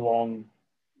around too long,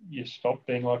 you stop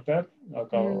being like that.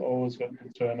 Like I've always got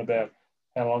concern about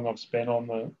how long I've spent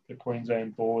on the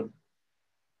Queensland board,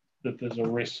 that there's a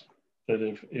risk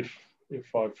that if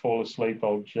I fall asleep,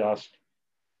 I'll just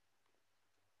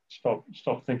stop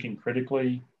thinking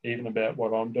critically, even about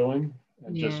what I'm doing,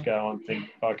 and just go and think,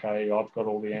 okay, I've got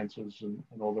all the answers and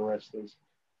all the rest. There's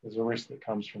a risk that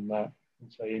comes from that,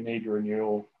 and so you need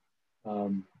renewal.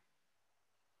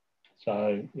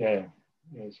 So yeah.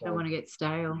 So, don't want to get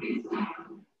stale.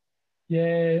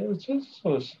 Yeah, it's just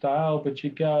sort of stale, but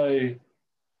you go,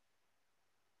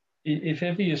 if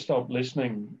ever you stop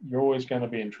listening, you're always going to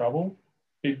be in trouble,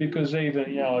 because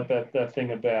even like that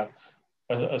thing about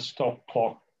a stop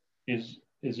clock is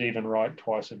even right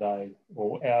twice a day,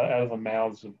 or out of the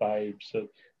mouths of babes. So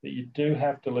that you do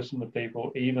have to listen to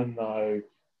people, even though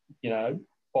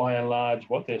by and large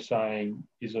what they're saying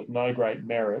is of no great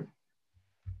merit,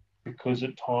 because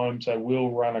at times they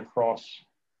will run across,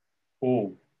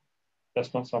 oh,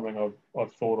 that's not something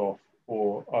I've thought of,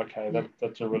 or okay,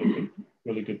 that's a really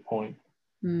good point.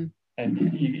 And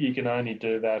you can only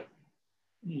do that.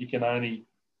 You can only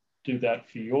do that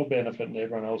for your benefit and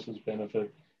everyone else's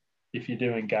benefit if you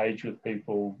do engage with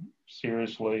people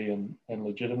seriously and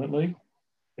legitimately.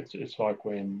 It's like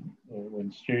when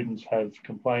students have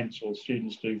complaints or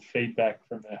students do feedback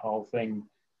from their whole thing.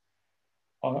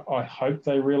 I hope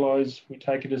they realise we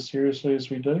take it as seriously as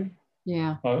we do.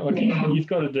 Yeah. You've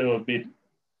got to do a bit,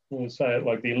 we'll say it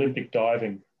like the Olympic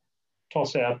diving,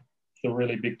 toss out the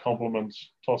really big compliments,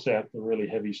 toss out the really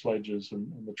heavy sledges,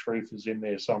 and the truth is in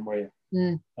there somewhere.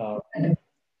 And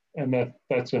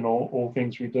that's in all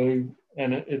things we do.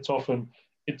 And it's often,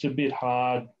 it's a bit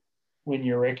hard when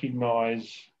you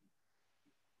recognise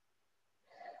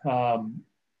when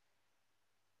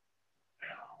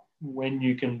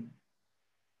you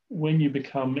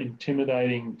become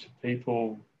intimidating to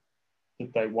people,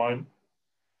 that they won't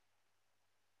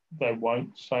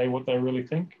say what they really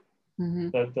think.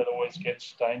 That always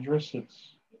gets dangerous.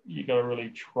 You got to really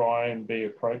try and be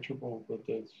approachable, but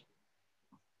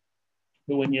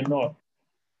when you're not,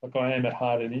 like I am at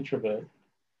heart an introvert,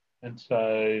 and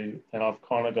I've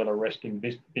kind of got a resting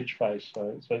bitch face.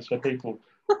 So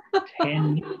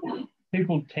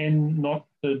people tend not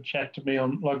to chat to me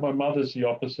on, like my mother's the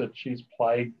opposite. She's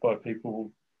plagued by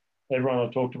people. Everyone I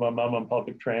talk to my mum on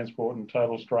public transport, and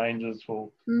total strangers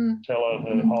will tell her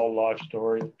whole life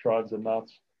story. It drives her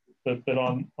nuts. but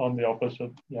I'm the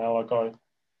opposite. You know, like I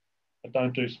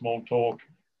don't do small talk,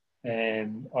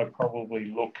 and I probably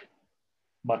look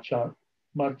much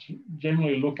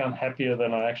generally look unhappier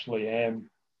than I actually am.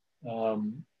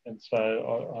 And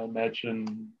so I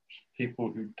imagine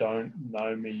people who don't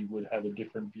know me would have a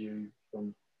different view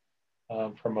from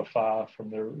afar from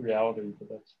the reality. But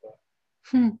that's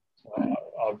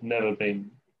I've never been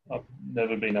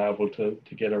able to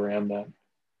get around that.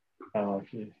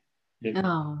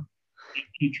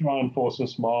 You try and force a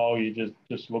smile, you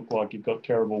just look like you've got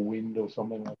terrible wind or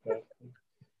something like that.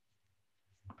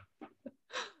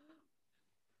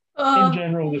 In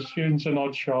general, the students are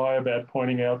not shy about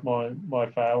pointing out my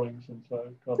failings, and so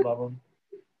God love them.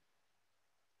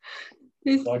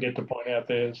 I get to point out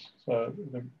theirs, so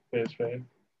theirs fair.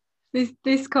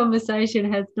 This conversation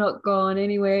has not gone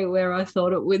anywhere where I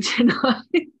thought it would tonight.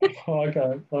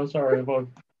 Okay. I'm sorry. No,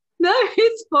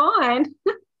 it's fine.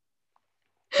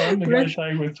 Don't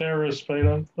negotiate with terrorists,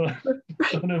 Peter.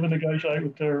 Don't ever negotiate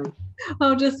with terrorists.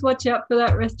 I'll just watch out for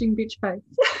that resting bitch face.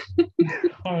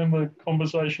 I am a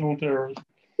conversational terrorist.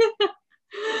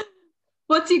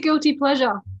 What's your guilty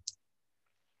pleasure?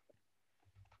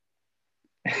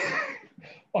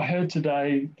 I heard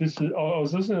today, I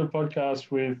was listening to a podcast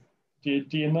with, do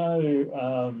you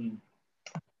know,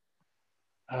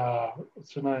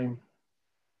 what's her name?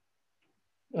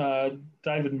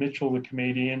 David Mitchell, the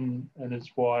comedian, and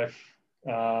his wife,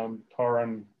 Torrin,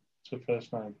 what's her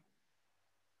first name?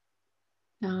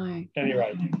 No.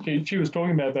 Anyway, she was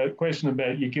talking about that question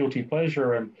about your guilty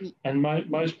pleasure, and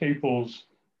most people's,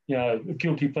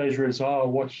 guilty pleasure is,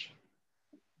 watch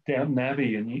Downton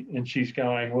Abbey, and she's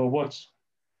going, well, what's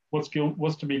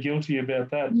to be guilty about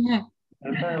that? Yeah.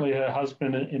 And apparently her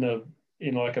husband in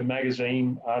like a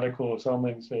magazine article or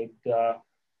something said,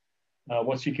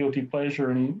 what's your guilty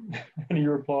pleasure? And he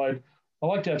replied, I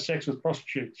like to have sex with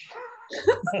prostitutes.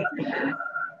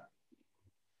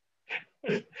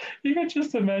 You can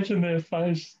just imagine their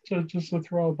face just to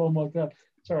throw a bomb like that.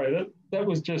 Sorry, that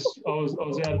was just, I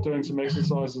was out doing some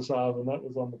exercise this afternoon, and that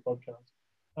was on the podcast.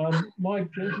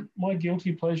 My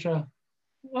guilty pleasure,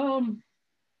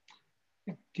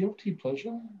 guilty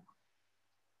pleasure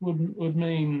would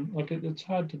mean, like, it's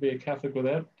hard to be a Catholic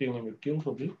without dealing with guilt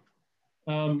a bit.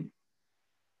 Don't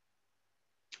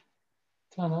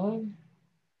know.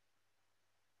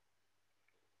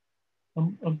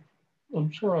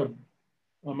 I'm sure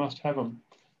I must have them.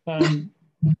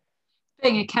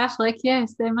 Being a Catholic,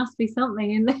 yes, there must be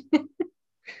something in there.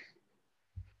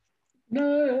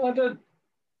 No, I don't.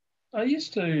 I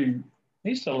used to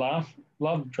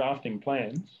love drafting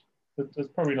plans. That's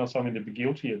probably not something to be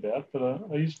guilty about, but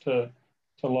I used to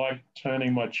like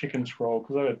turning my chicken scroll,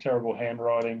 because I had terrible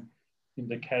handwriting,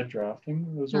 into CAD drafting.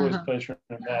 There was always pleasure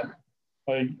in that.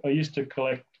 I used to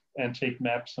collect antique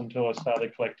maps until I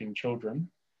started collecting children,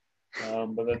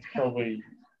 but there's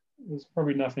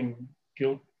probably nothing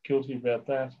guilty about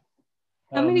that.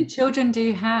 How many children do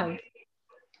you have?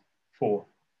 4.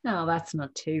 No, that's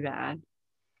not too bad.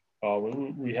 Oh,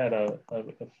 we had a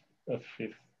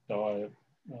fifth die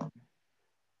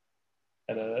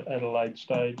at a late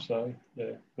stage, so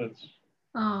yeah, that's.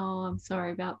 Oh, I'm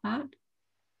sorry about that.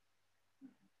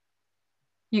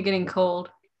 You're getting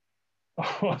cold. I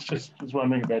was just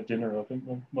wondering about dinner, I think.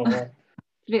 My wife. A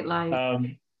bit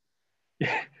late.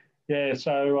 Yeah.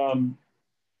 So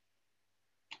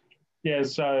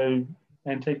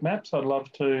antique maps. I'd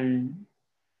love to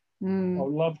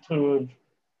have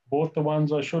bought the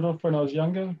ones I should have when I was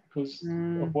younger, because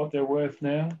of what they're worth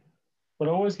now. But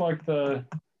I always like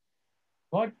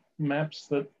maps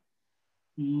that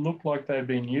look like they've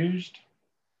been used.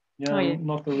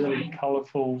 Not the really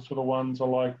colourful sort of ones. I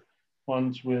like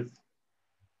ones with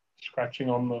scratching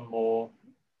on them or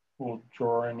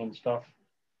drawing and stuff.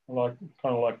 I like,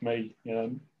 kind of like me,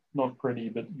 not pretty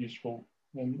but useful,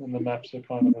 and the maps are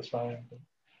kind of the same.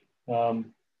 But,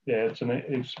 it's an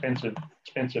expensive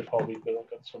hobby, but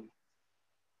I've got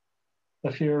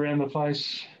a few around the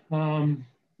place. So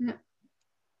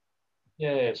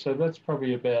that's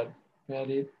probably about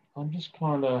it. I'm just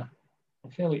I'm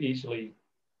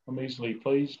easily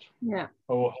pleased. Yeah.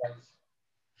 I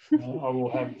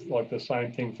will have like the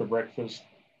same thing for breakfast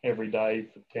every day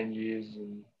for 10 years,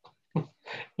 and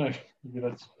maybe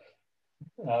that's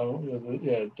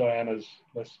Diana's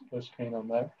less keen on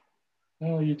that.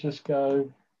 No, you just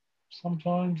go.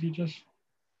 Sometimes you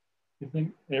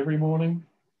think every morning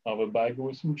I have a bagel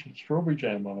with some strawberry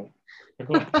jam on it.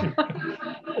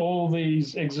 All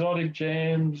these exotic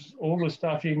jams, all the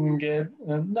stuff you can get,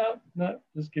 and no,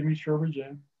 just give me strawberry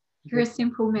jam. You're a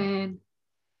simple man.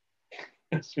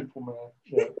 A simple man,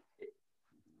 yeah.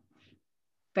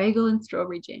 Bagel and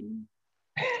strawberry jam.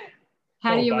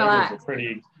 How do you bagels relax? are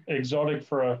pretty exotic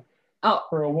for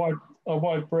Oh, a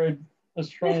white bread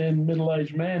Australian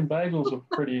middle-aged man. Bagels are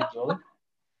pretty exotic.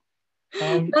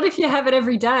 not if you have it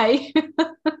every day.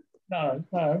 No.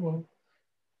 Well,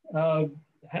 how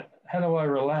do I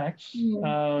relax?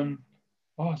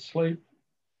 Sleep.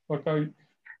 Like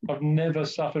I've never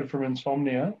suffered from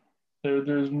insomnia.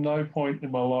 There's no point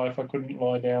in my life I couldn't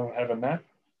lie down and have a nap.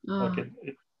 Like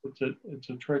it's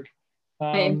a trick.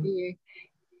 I envy you.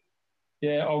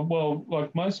 Yeah. Well,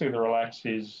 like mostly the relax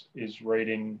is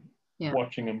reading,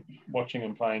 watching and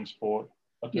playing sport.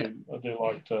 I do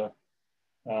like to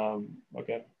do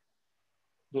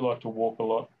like to walk a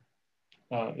lot.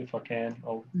 If I can,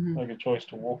 I'll make a choice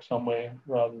to walk somewhere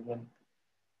rather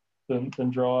than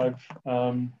drive.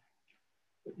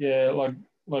 Like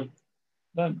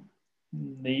don't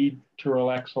need to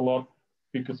relax a lot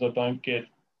because I don't get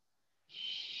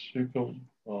super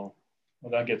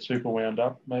wound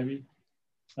up maybe.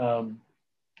 But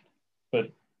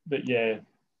yeah,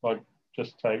 like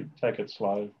just take it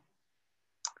slow.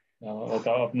 Like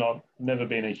I've never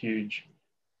been a huge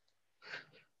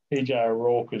PJ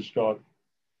O'Rourke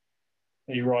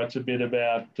he writes a bit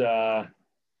about the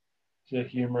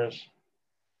humorous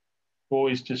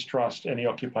always distrust any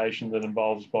occupation that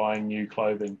involves buying new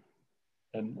clothing.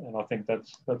 And I think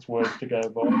that's words to go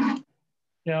by.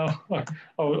 I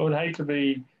would hate to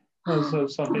be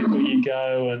some people you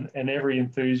go and every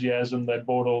enthusiasm, they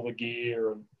bought all the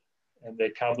gear and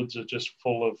their cupboards are just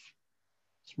full of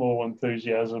small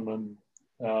enthusiasm. And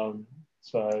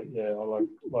so, yeah, I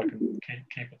like to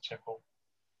keep it simple.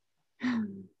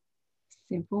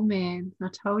 Simple man, I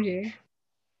told you.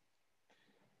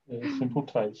 Yeah, simple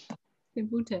taste.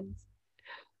 Simple taste.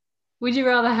 Would you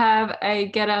rather have a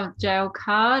get out of jail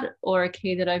card or a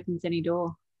key that opens any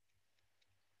door?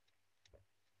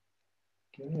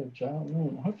 Get out of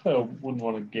jail? Hopefully I wouldn't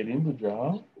want to get into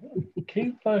jail.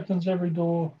 Key that opens every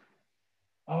door.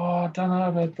 Oh, I don't know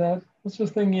about that. What's the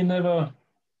thing you never...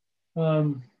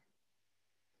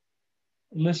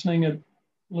 listening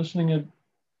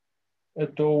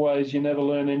at doorways, you never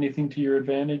learn anything to your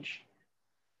advantage.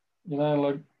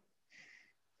 Like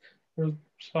there's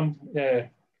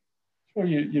sure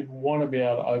you'd want to be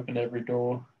able to open every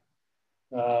door.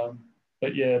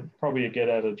 But yeah, probably a get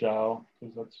out of jail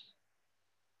because that's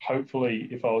hopefully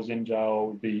if I was in jail, I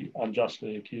would be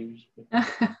unjustly accused.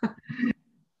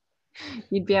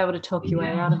 You'd be able to talk your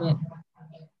way out of it.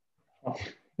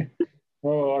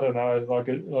 Well, I don't know. Like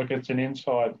it's an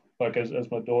insight. Like as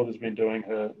my daughter's been doing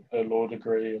her law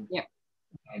degree,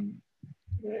 and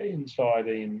insight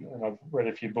in, and I've read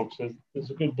a few books.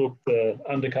 There's a good book, The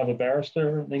Undercover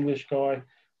Barrister, an English guy,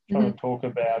 trying to talk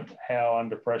about how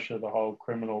under pressure the whole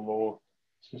criminal law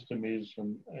system is,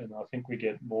 and I think we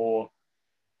get more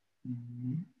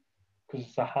because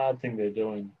it's a hard thing they're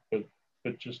doing, but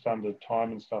just under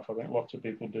time and stuff. I think lots of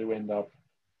people do end up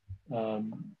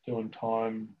doing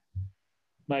time.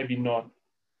 Maybe not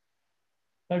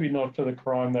for the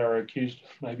crime they were accused of,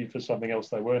 maybe for something else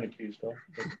they weren't accused of.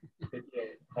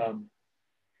 But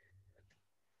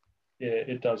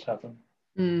it does happen.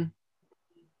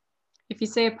 If you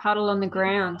see a puddle on the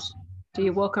ground, do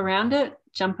you walk around it,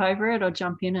 jump over it, or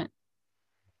jump in it?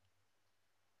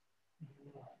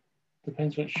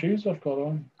 Depends what shoes I've got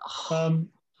on.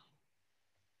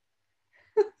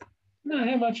 Know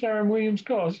how much Aaron Williams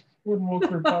cost? Wouldn't walk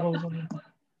through puddles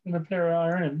in a pair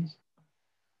of RMs.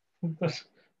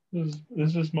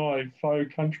 This is my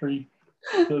faux country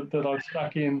that I've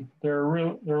stuck in. They're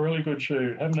a really good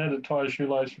shoe. Haven't had to tie a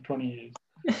shoelace for 20 years.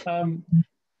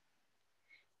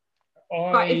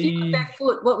 Right, if you got that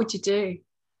foot, what would you do?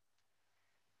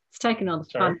 It's taken all the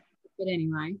fun, but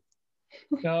anyway.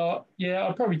 Yeah,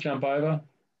 I'd probably jump over.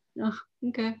 Oh,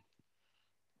 okay.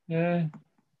 Yeah,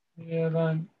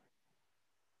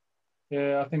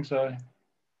 I think so.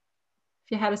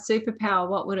 If you had a superpower,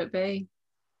 what would it be?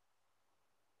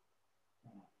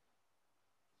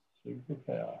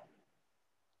 Superpower.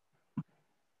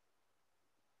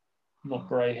 Not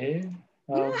grey hair.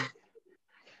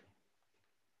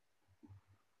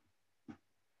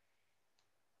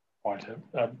 I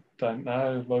don't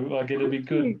know. Like it'd be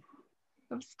good.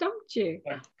 I've stumped you.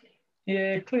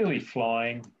 Yeah, clearly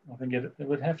flying. I think it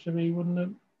would have to be, wouldn't it?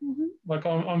 Mm-hmm. Like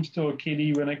I'm still a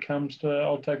kiddie when it comes to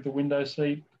I'll take the window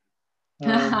seat.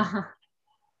 Like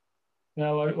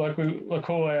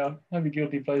all our maybe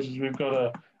guilty pleasures. We've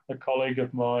got a colleague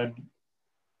of mine.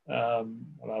 I don't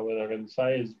know whether I can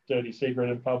say his dirty secret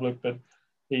in public, but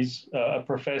he's a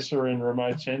professor in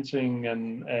remote sensing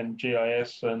and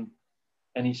GIS, and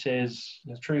he says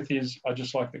the truth is I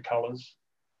just like the colours.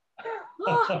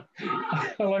 Oh,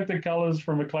 I like the colours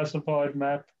from a classified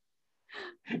map.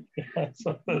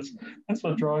 So that's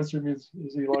what drives him is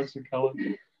he likes the colours,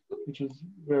 which is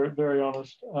very very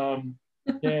honest.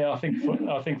 Yeah, I think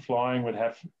flying would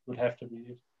have to be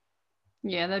it.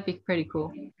 yeah, that'd be pretty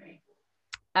cool.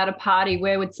 At a party,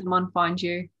 where would someone find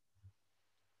you?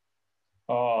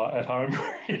 Oh, at home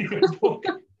reading a book.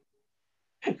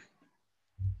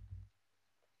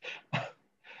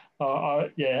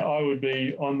 I would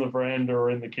be on the veranda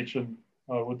or in the kitchen.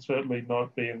 I would certainly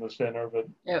not be in the centre of it.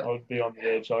 Yep. I would be on the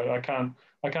edge. I can't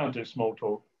do small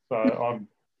talk. So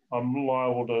I'm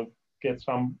liable to get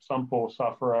some poor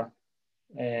sufferer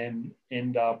and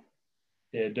end up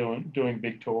doing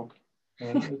big talk.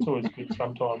 And it's always good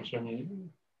sometimes when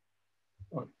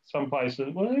some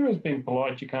places, well, there has been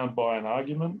polite. You can't buy an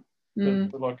argument,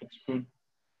 but like it's good.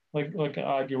 Like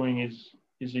arguing is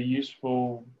a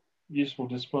useful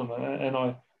discipline, and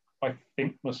I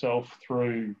think myself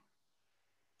through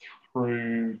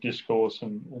discourse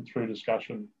and through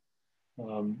discussion,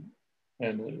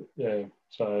 and yeah.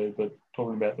 So, but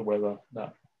talking about the weather,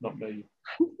 no, not me.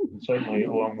 And certainly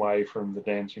a long way from the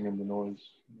dancing and the noise.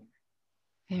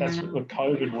 That's what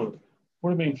COVID would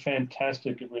have been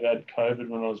fantastic if we'd had COVID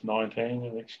when I was 19.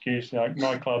 An excuse,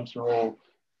 nightclubs are all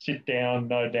sit down,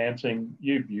 no dancing.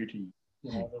 You beauty.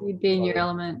 You'd be in your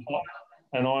element.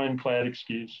 An ironclad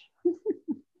excuse.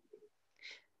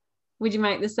 Would you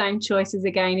make the same choices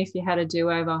again if you had a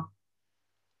do-over?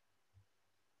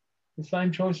 The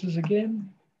same choices again?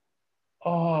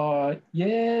 Oh,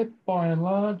 yeah, by and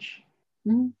large.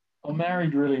 Mm-hmm. I'm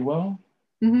married really well.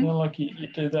 Mm-hmm. Like you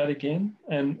do that again.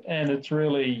 And it's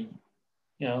really,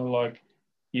 like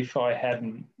if I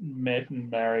hadn't met and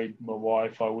married my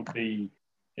wife, I would be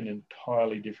an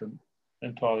entirely different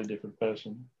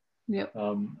person. Yep. I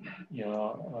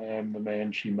am the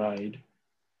man she made.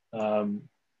 Yeah,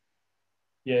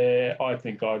 I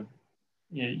think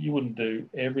you wouldn't do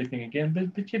everything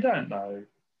again, but you don't know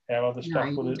how other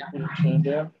stuff would have turned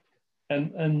out.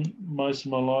 And most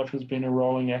of my life has been a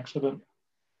rolling accident.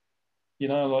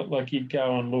 Like you'd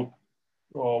go and look,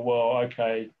 oh, well,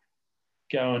 okay,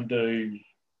 go and do,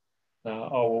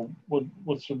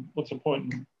 what's the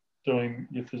point in doing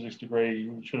your physics degree?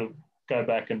 You should have go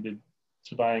back and did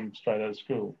surveying straight out of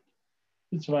school.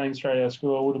 Did surveying straight out of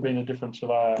school, I would have been a different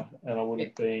surveyor, and I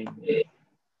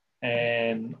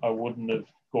wouldn't have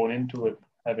gone into it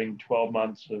having 12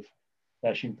 months of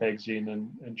bashing pegs in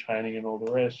and training and all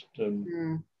the rest.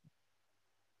 And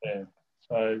yeah,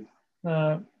 so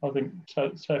I think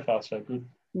so far so good.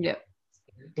 Yep.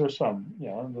 There are some,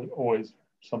 always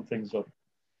some things I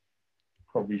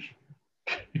probably,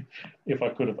 if I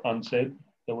could have unsaid,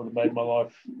 that would have made my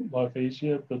life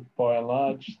easier. But by and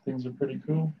large, things are pretty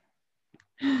cool.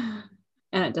 And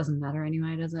it doesn't matter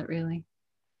anyway, does it really?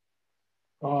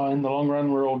 Oh, in the long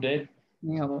run, we're all dead.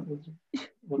 Yeah. What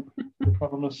the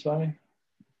economists say.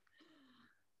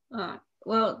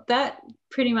 Well, that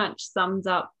pretty much sums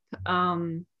up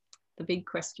the big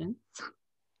questions.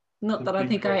 Not that I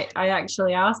think I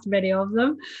actually asked many of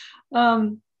them.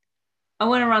 I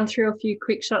want to run through a few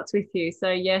quick shots with you. So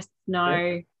yes,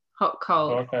 no, hot,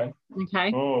 cold. Okay.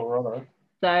 Okay. Oh, righto.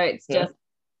 So it's just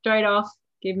straight off,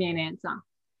 give me an answer.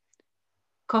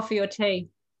 Coffee or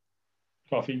tea?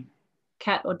 Coffee.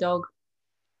 Cat or dog?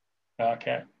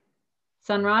 Cat.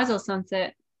 Sunrise or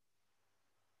sunset?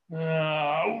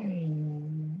 I'd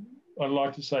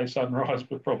like to say sunrise,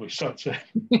 but probably sunset.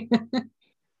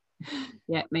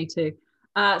 Yeah, me too.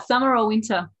 Summer or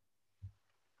winter?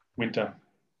 Winter.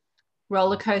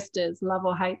 Roller coasters, love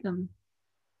or hate them?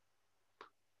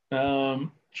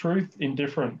 Truth,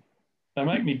 indifferent. They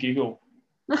make me giggle.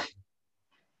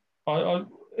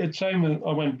 It's same with,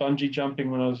 I went bungee jumping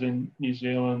when I was in New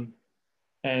Zealand,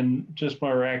 and just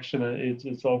my reaction,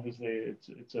 it's obviously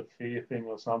it's a fear thing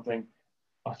or something.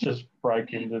 I just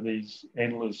break into these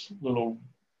endless little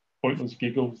pointless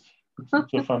giggles.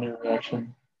 It's a funny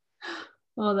reaction.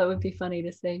 Oh, that would be funny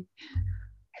to see.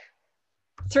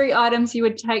 3 items you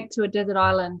would take to a desert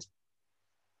island.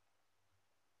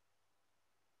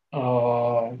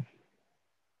 So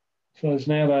it's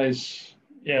nowadays,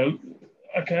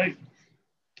 okay.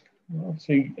 I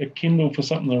see a Kindle for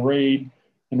something to read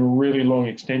and a really long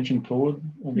extension cord.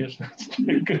 I guess that's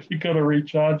too good. You've got to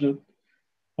recharge it.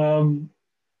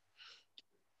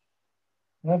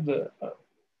 Have a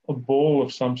ball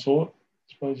of some sort.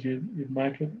 I suppose you'd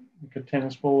make it like a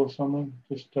tennis ball or something,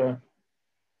 just to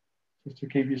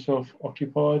keep yourself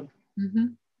occupied.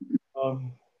 Mm-hmm.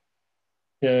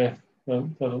 Yeah,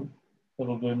 that'll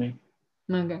do me.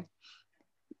 Okay.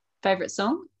 Favorite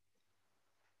song?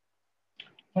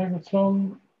 Favorite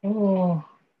song? Oh,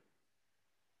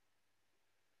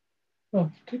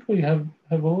 Well, particularly have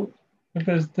all. Like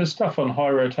there's stuff on high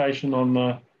rotation on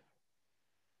the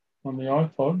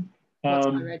iPod. What's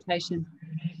my rotation?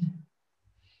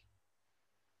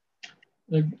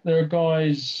 There are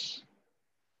guys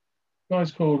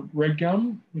called Red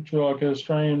Gum, which are like an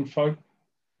Australian folk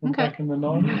from back in the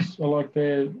 90s. I like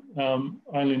their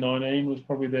Only 19 was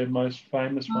probably their most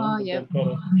famous one. But yeah.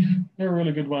 they're a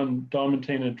really good one,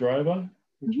 Diamantina Drover,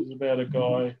 which is about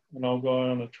an old guy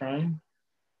on a train.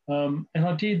 And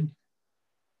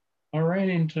I ran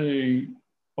into,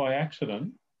 by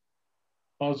accident,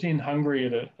 I was in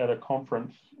Hungary at a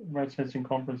conference, remote sensing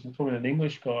conference, and talking to an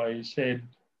English guy who said,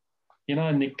 you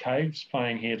know, Nick Cave's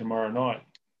playing here tomorrow night.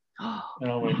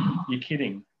 And I went, you're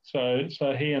kidding. So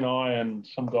he and I and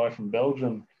some guy from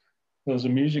Belgium, there was a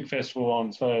music festival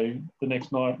on. So the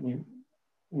next night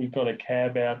we got a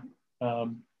cab out.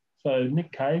 So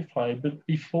Nick Cave played, but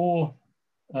before,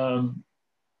 when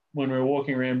we were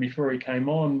walking around before he came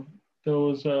on, there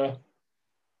was I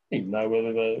didn't know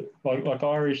whether they're like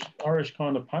Irish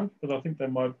kind of punk, but I think they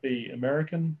might be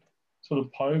American sort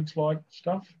of Pogues like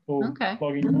stuff called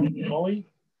Flogging Molly.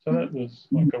 So that was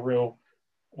like a real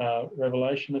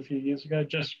revelation a few years ago.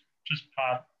 Just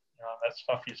part, that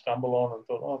stuff you stumble on and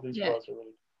thought, oh, these guys are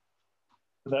really.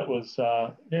 So that was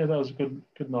that was a good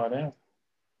night out.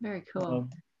 Very cool.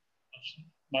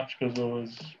 Much because it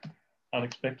was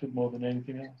unexpected more than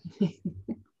anything else.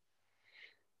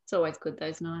 It's always good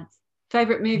those nights.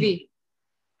 Favorite movie?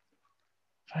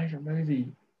 Favorite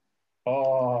movie?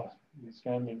 Oh, Diane's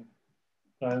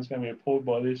going to be appalled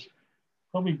by this.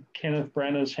 Probably Kenneth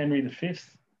Branagh's Henry V.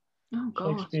 Oh,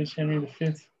 God. Shakespeare's Henry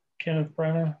V. Kenneth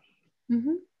Branagh.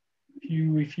 Mm-hmm.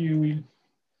 Huey.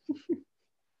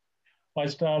 I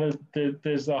started,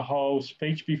 there's a whole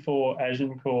speech before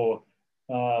Agincourt.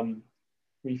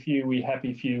 We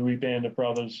happy few, we band of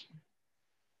brothers.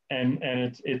 And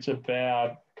it's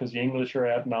about, because the English are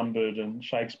outnumbered, and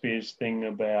Shakespeare's thing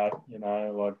about,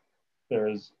 like, there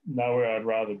is nowhere I'd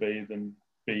rather be than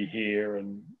be here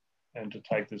and to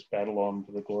take this battle on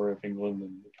for the glory of England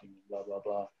and the king, blah, blah,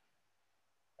 blah.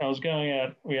 I was going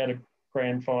out, we had a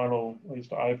grand final, we used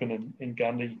to open in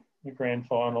Gundy, the grand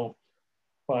final,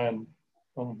 playing,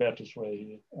 I'm about to swear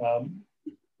here,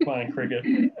 playing cricket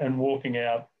and walking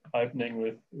out, opening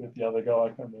with the other guy, I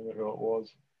can't remember who it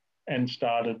was, and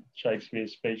started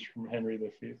Shakespeare's speech from Henry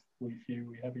V, we few,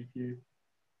 we happy few.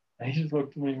 And he just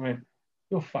looked at me and went,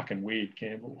 you're fucking weird,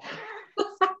 Campbell.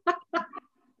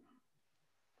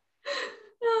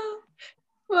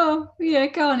 Well, yeah,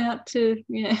 going out to,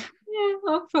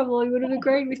 I probably would have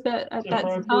agreed with that at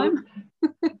that time.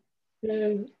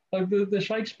 Yeah, like the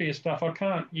Shakespeare stuff,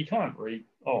 you can't read.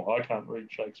 Oh, I can't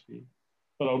read Shakespeare,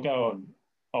 but I'll go and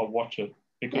I'll watch it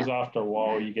because after a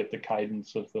while you get the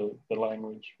cadence of the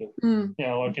language. But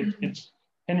like it's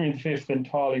Henry V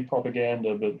entirely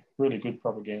propaganda, but really good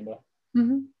propaganda.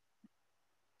 Mm-hmm.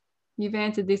 You've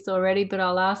answered this already, but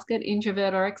I'll ask it: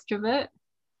 introvert or extrovert?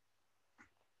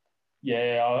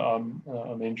 Yeah, I'm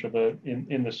an introvert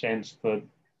in the sense that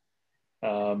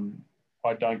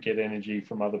I don't get energy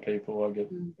from other people. I get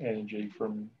energy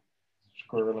from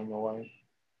squirreling away.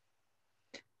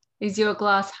 Is your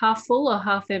glass half full or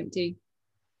half empty?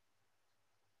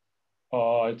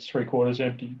 Oh, it's 3/4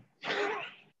 empty.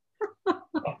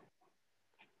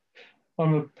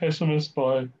 I'm a pessimist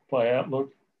by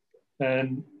outlook,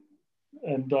 and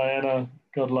Diana,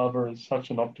 God love her, is such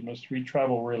an optimist. We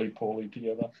travel really poorly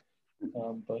together,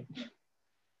 but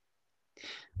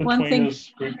between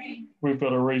us, we've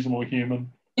got a reasonable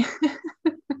human.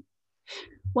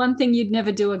 One thing you'd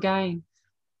never do again.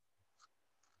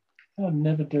 I'd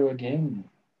never do again.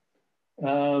 I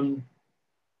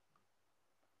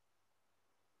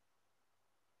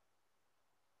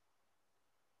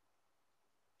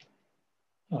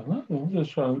don't know. I'm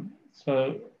just trying.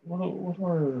 So, what do I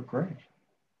regret?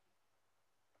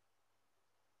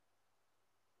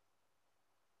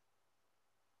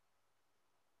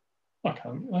 I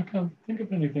can't think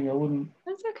of anything I wouldn't.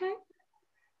 That's okay.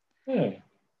 Yeah.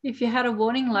 If you had a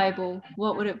warning label,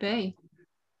 what would it be?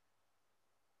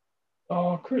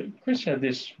 Oh, Chris had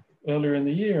this earlier in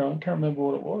the year. I can't remember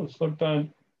what it was. Like,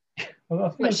 don't.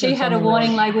 But she had a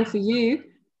warning label for you.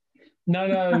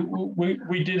 No,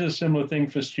 we did a similar thing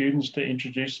for students to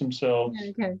introduce themselves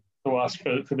to us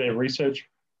for their research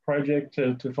project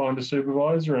to find a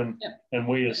supervisor, and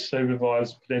we as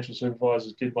potential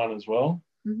supervisors did one as well.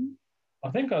 Mm-hmm. I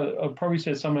think I probably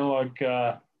said something like,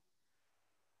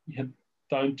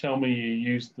 don't tell me you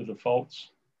used the defaults.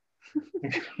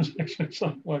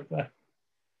 Something like that.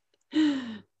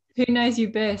 Who knows you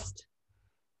best?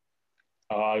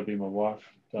 Oh, it'd be my wife,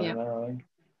 Diana, I think.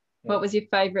 What was your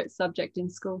favourite subject in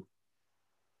school?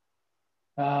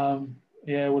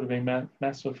 Yeah, it would have been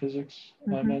maths or physics,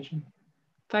 I imagine.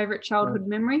 Favorite childhood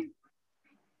memory?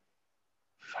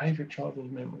 Favorite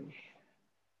childhood memory.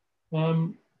 I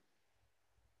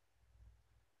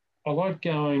like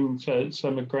going.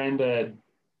 So my granddad.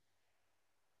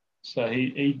 So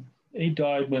he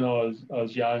died when I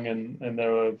was young, and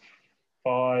there were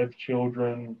 5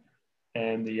 children,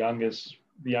 and the youngest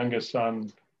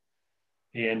son,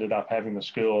 he ended up having the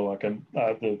school, like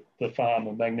the farm,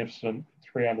 a magnificent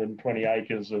 320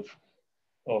 acres of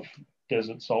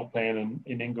desert salt pan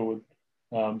in Inglewood.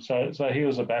 So he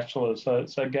was a bachelor. So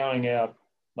going out,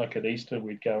 like at Easter,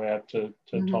 we'd go out to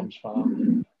Tom's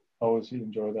farm. I always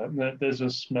enjoy that. And there's a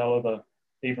smell of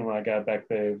even when I go back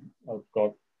there, I've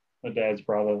got my dad's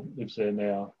brother lives there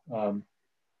now.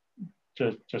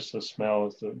 Just the smell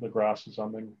as the grass is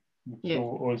something. It's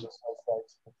always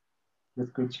associates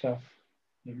with good stuff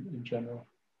in general.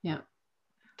 Yeah.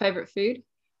 Favorite food?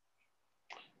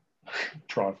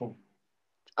 Trifle.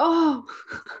 Oh,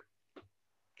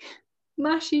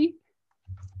 mushy.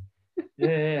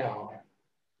 Yeah.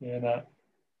 No.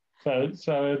 So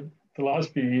the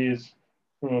last few years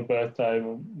for my birthday,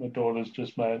 my daughter's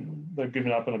just they've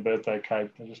given up on a birthday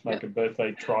cake. They just make a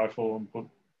birthday trifle and put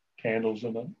candles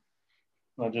in it.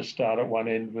 I just start at one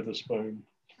end with a spoon.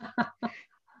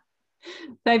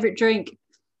 Favorite drink?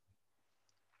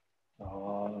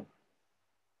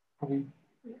 Probably,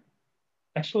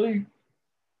 actually,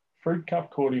 fruit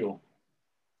cup cordial.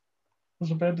 I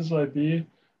was about to say beer.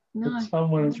 No. It's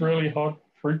fun when it's really hot.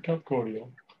 Fruit cup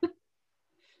cordial.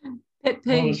 Pet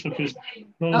peeve.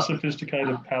 Not a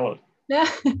sophisticated palate. Yeah.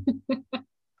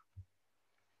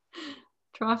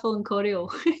 Trifle and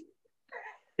cordial.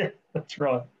 Yeah, that's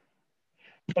right.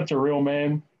 That's a real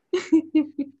man.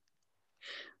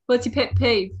 What's your pet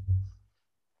peeve?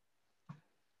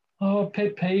 Oh,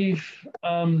 pet peeve.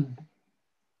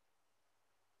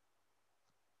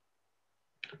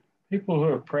 People who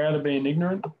are proud of being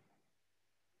ignorant.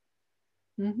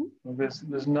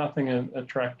 There's nothing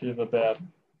attractive about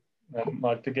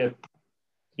like to get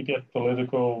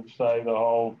political. Say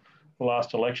the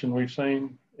last election we've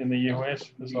seen in the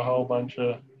US. There's a whole bunch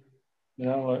of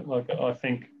like I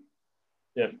think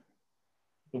the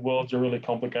world's a really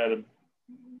complicated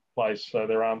place, so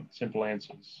there aren't simple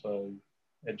answers. So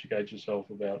educate yourself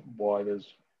about why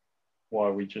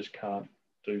we just can't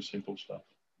do simple stuff.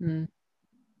 Win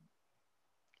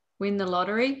the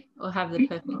lottery or have the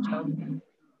perfect job?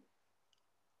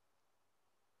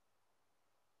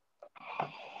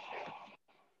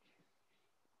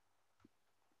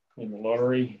 In the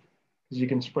lottery, because you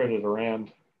can spread it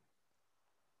around.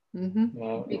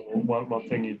 One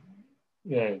thing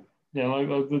like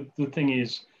the thing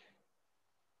is,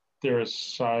 there are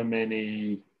so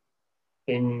many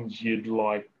things you'd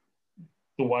like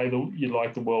the way that you'd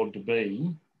like the world to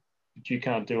be, but you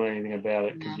can't do anything about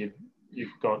it because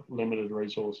you've got limited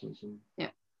resources. And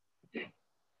it'd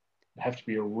have to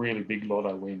be a really big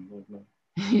lotto win, wouldn't it?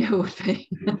 Yeah, it would be.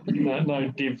 no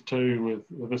Div 2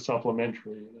 with a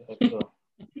supplementary.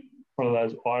 One of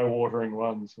those eye-watering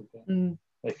ones.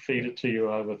 They feed it to you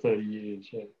over 30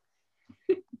 years. Yeah.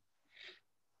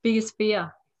 Biggest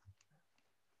fear?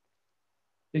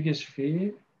 Biggest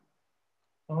fear?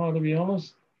 To be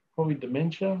honest, probably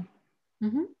dementia.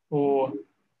 Or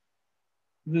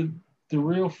the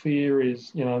real fear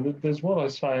is, there's what I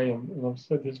say, and I've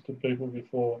said this to people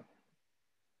before.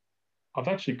 I've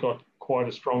actually got quite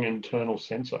a strong internal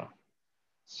censor.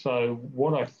 So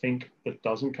what I think that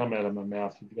doesn't come out of my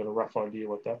mouth, you've got a rough idea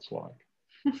what that's like.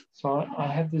 So I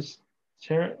have this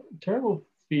terrible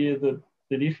fear that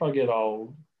if I get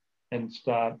old and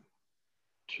start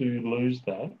to lose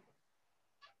that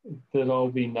I'll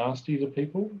be nasty to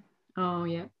people. Oh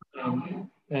yeah.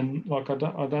 And like I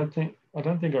don't think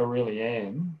I really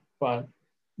am, but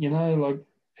like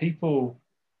people,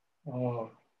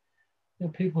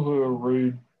 people who are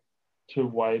rude to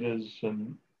waiters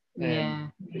and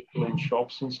people in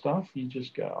shops and stuff, you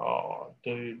just go, oh,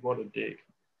 dude, what a dick.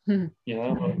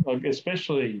 Like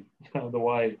especially the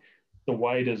way the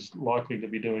waiter's likely to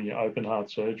be doing your open heart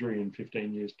surgery in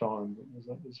 15 years' time as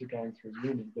you're going through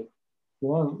uni. But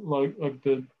like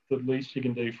the least you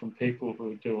can do from people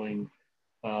who are doing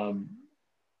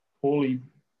poorly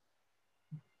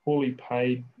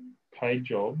paid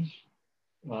jobs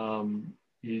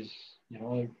is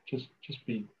just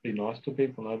be nice to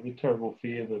people. And I have a terrible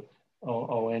fear that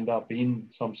I'll end up in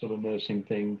some sort of nursing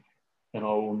thing, and I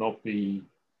will not be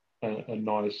a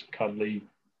nice cuddly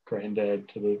granddad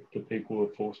to the people who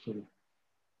are forced to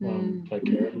take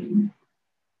care of me.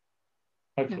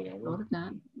 Hopefully, I will.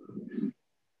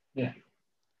 Yeah.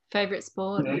 Favorite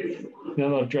sport?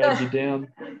 Now I've dragged you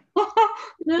down.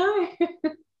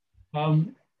 No.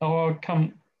 Oh,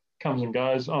 comes and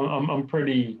goes. I'm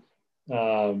pretty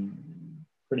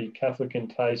pretty Catholic in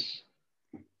taste.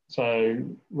 So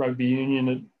rugby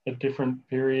union at different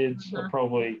periods. I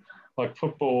probably like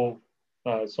football,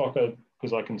 soccer,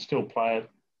 because I can still play it.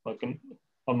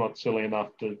 I'm not silly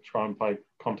enough to try and play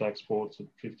contact sports at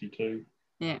 52.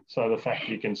 Yeah. So the fact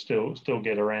you can still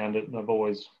get around it, and I've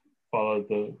always followed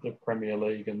the Premier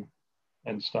League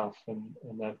and stuff, and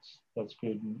that's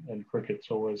good. And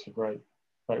cricket's always a great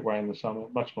way in the summer.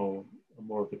 Much more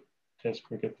of a test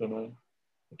cricket than a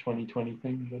 2020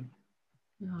 thing.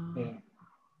 But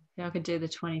yeah, I could do the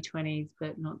 2020s,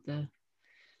 but not the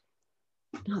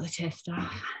test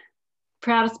stuff.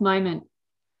 Proudest moment.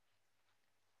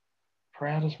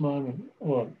 Proudest moment.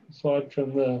 What, aside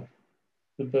from the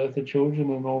birth of children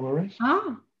and all the rest?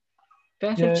 Oh,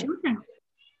 birth of children.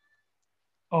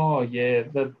 Oh yeah,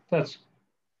 that's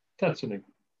an.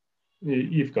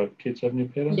 You've got kids, haven't you,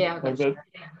 Peter? Yeah, I've got that.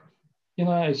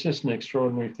 Yeah. It's just an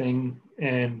extraordinary thing,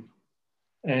 and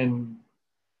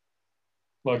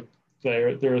like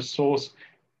they're a source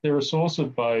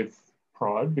of both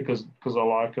pride because I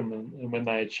like them and when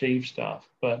they achieve stuff,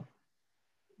 but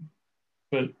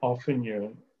often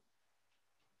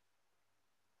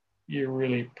you're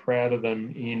really proud of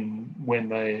them when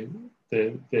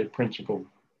they're principled.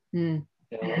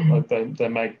 Like they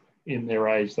make, in their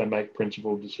age, they make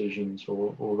principled decisions,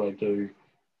 or they do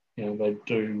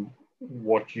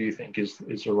what you think is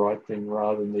the right thing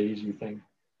rather than the easy thing.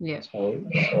 Yeah. So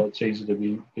it's easy to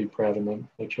be proud of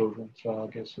their children. So I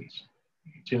guess it's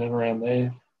in and around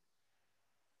there.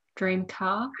 Dream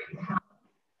car?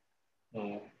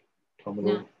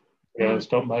 Commodore. No. Yeah,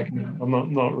 stop making them.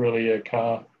 I'm not really a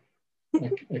car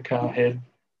head.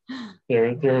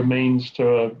 They're a means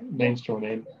to an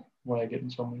end, way of getting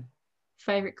somewhere.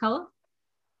 Favorite color?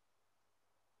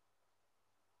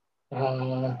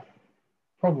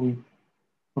 Probably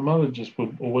my mother just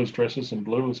would always dress us in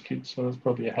blue as kids, so that's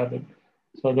probably a habit.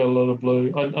 So I got a lot of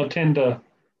blue. I tend to, I'm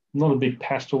not a big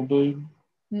pastel dude.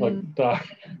 Like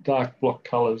dark block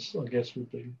colours, I guess,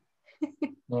 would be.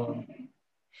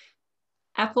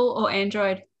 Apple or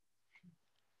Android?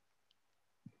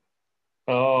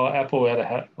 Oh, Apple out of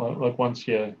hat. Like once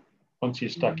you're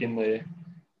stuck in there,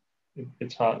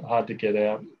 it's hard to get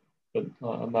out. But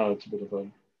I know it's a bit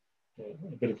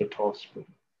of a toss. But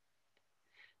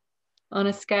on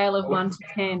a scale of 1 to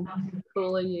 10, how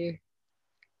cool are you?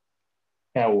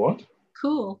 How what?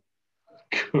 Cool.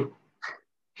 Cool.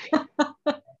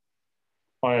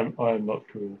 I am not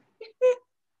cool.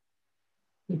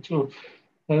 It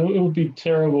would be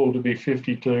terrible to be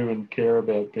 52 and care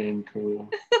about being cool.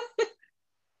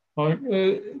 Like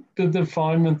the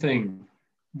definement thing.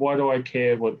 Why do I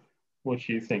care what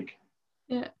you think?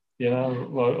 Yeah.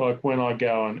 Like when I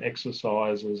go and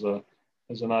exercise as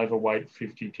an overweight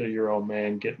 52-year-old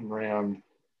man getting around,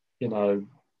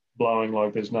 blowing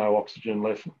like there's no oxygen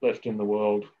left in the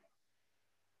world.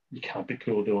 You can't be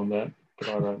cool doing that, but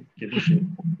I don't give a shit.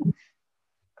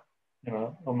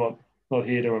 I'm not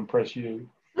here to impress you.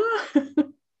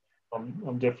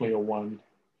 I'm definitely a 1.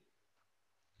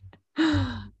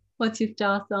 What's your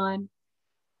star sign?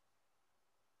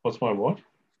 What's my what?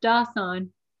 Star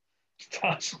sign.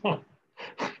 Star sign.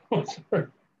 Sorry.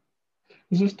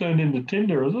 Is this turned into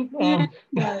Tinder, is it?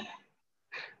 Yeah.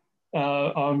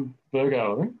 I'm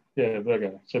Virgo, I think. Yeah,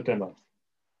 Virgo, September.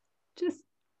 Just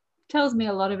tells me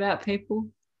a lot about people.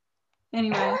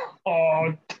 Anyway.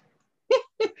 Oh,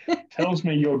 tells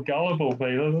me you're gullible,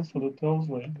 Peter. That's what it tells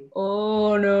me.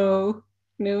 Oh, no.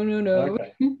 No.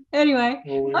 Okay. Anyway,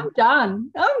 well, I'm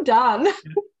done.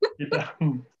 You're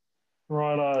done.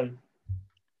 Righto.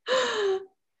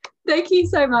 Thank you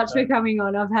so much for coming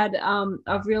on.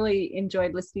 I've really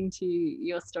enjoyed listening to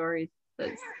your stories.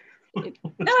 No,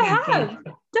 I have.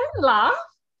 Don't laugh.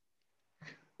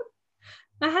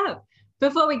 I have.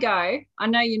 Before we go, I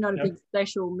know you're not a big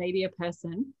social media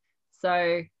person,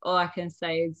 so all I can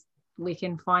say is we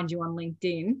can find you on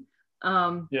LinkedIn.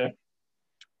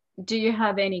 Do you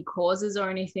have any causes or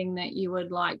anything that you would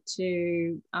like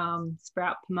to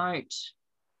sprout promote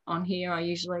on here? I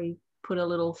usually put a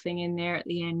little thing in there at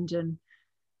the end and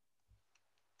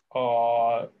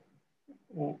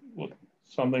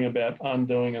something about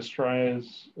undoing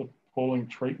Australia's appalling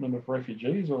treatment of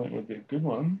refugees, I think would be a good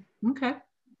one. Okay.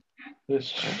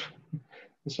 There's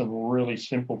some really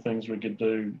simple things we could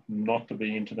do not to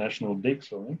be international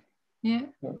dicks, I think. Yeah.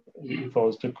 If I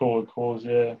was to call a cause,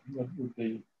 that would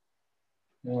be,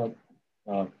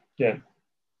 yeah.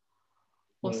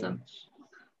 Awesome.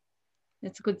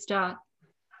 It's a good start.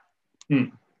 All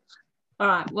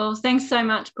right. Well, thanks so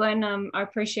much, Glenn. I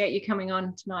appreciate you coming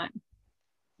on tonight.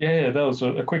 Yeah, that was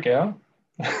a quick hour.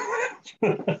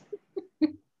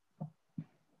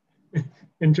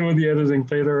 Enjoy the editing,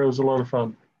 Peter. It was a lot of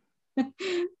fun.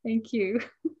 Thank you.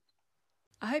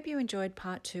 I hope you enjoyed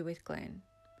part 2 with Glenn.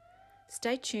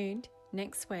 Stay tuned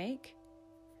next week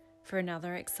for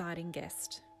another exciting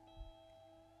guest.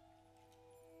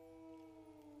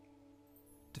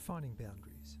 Defining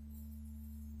Boundaries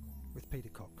with Peter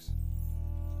Cox.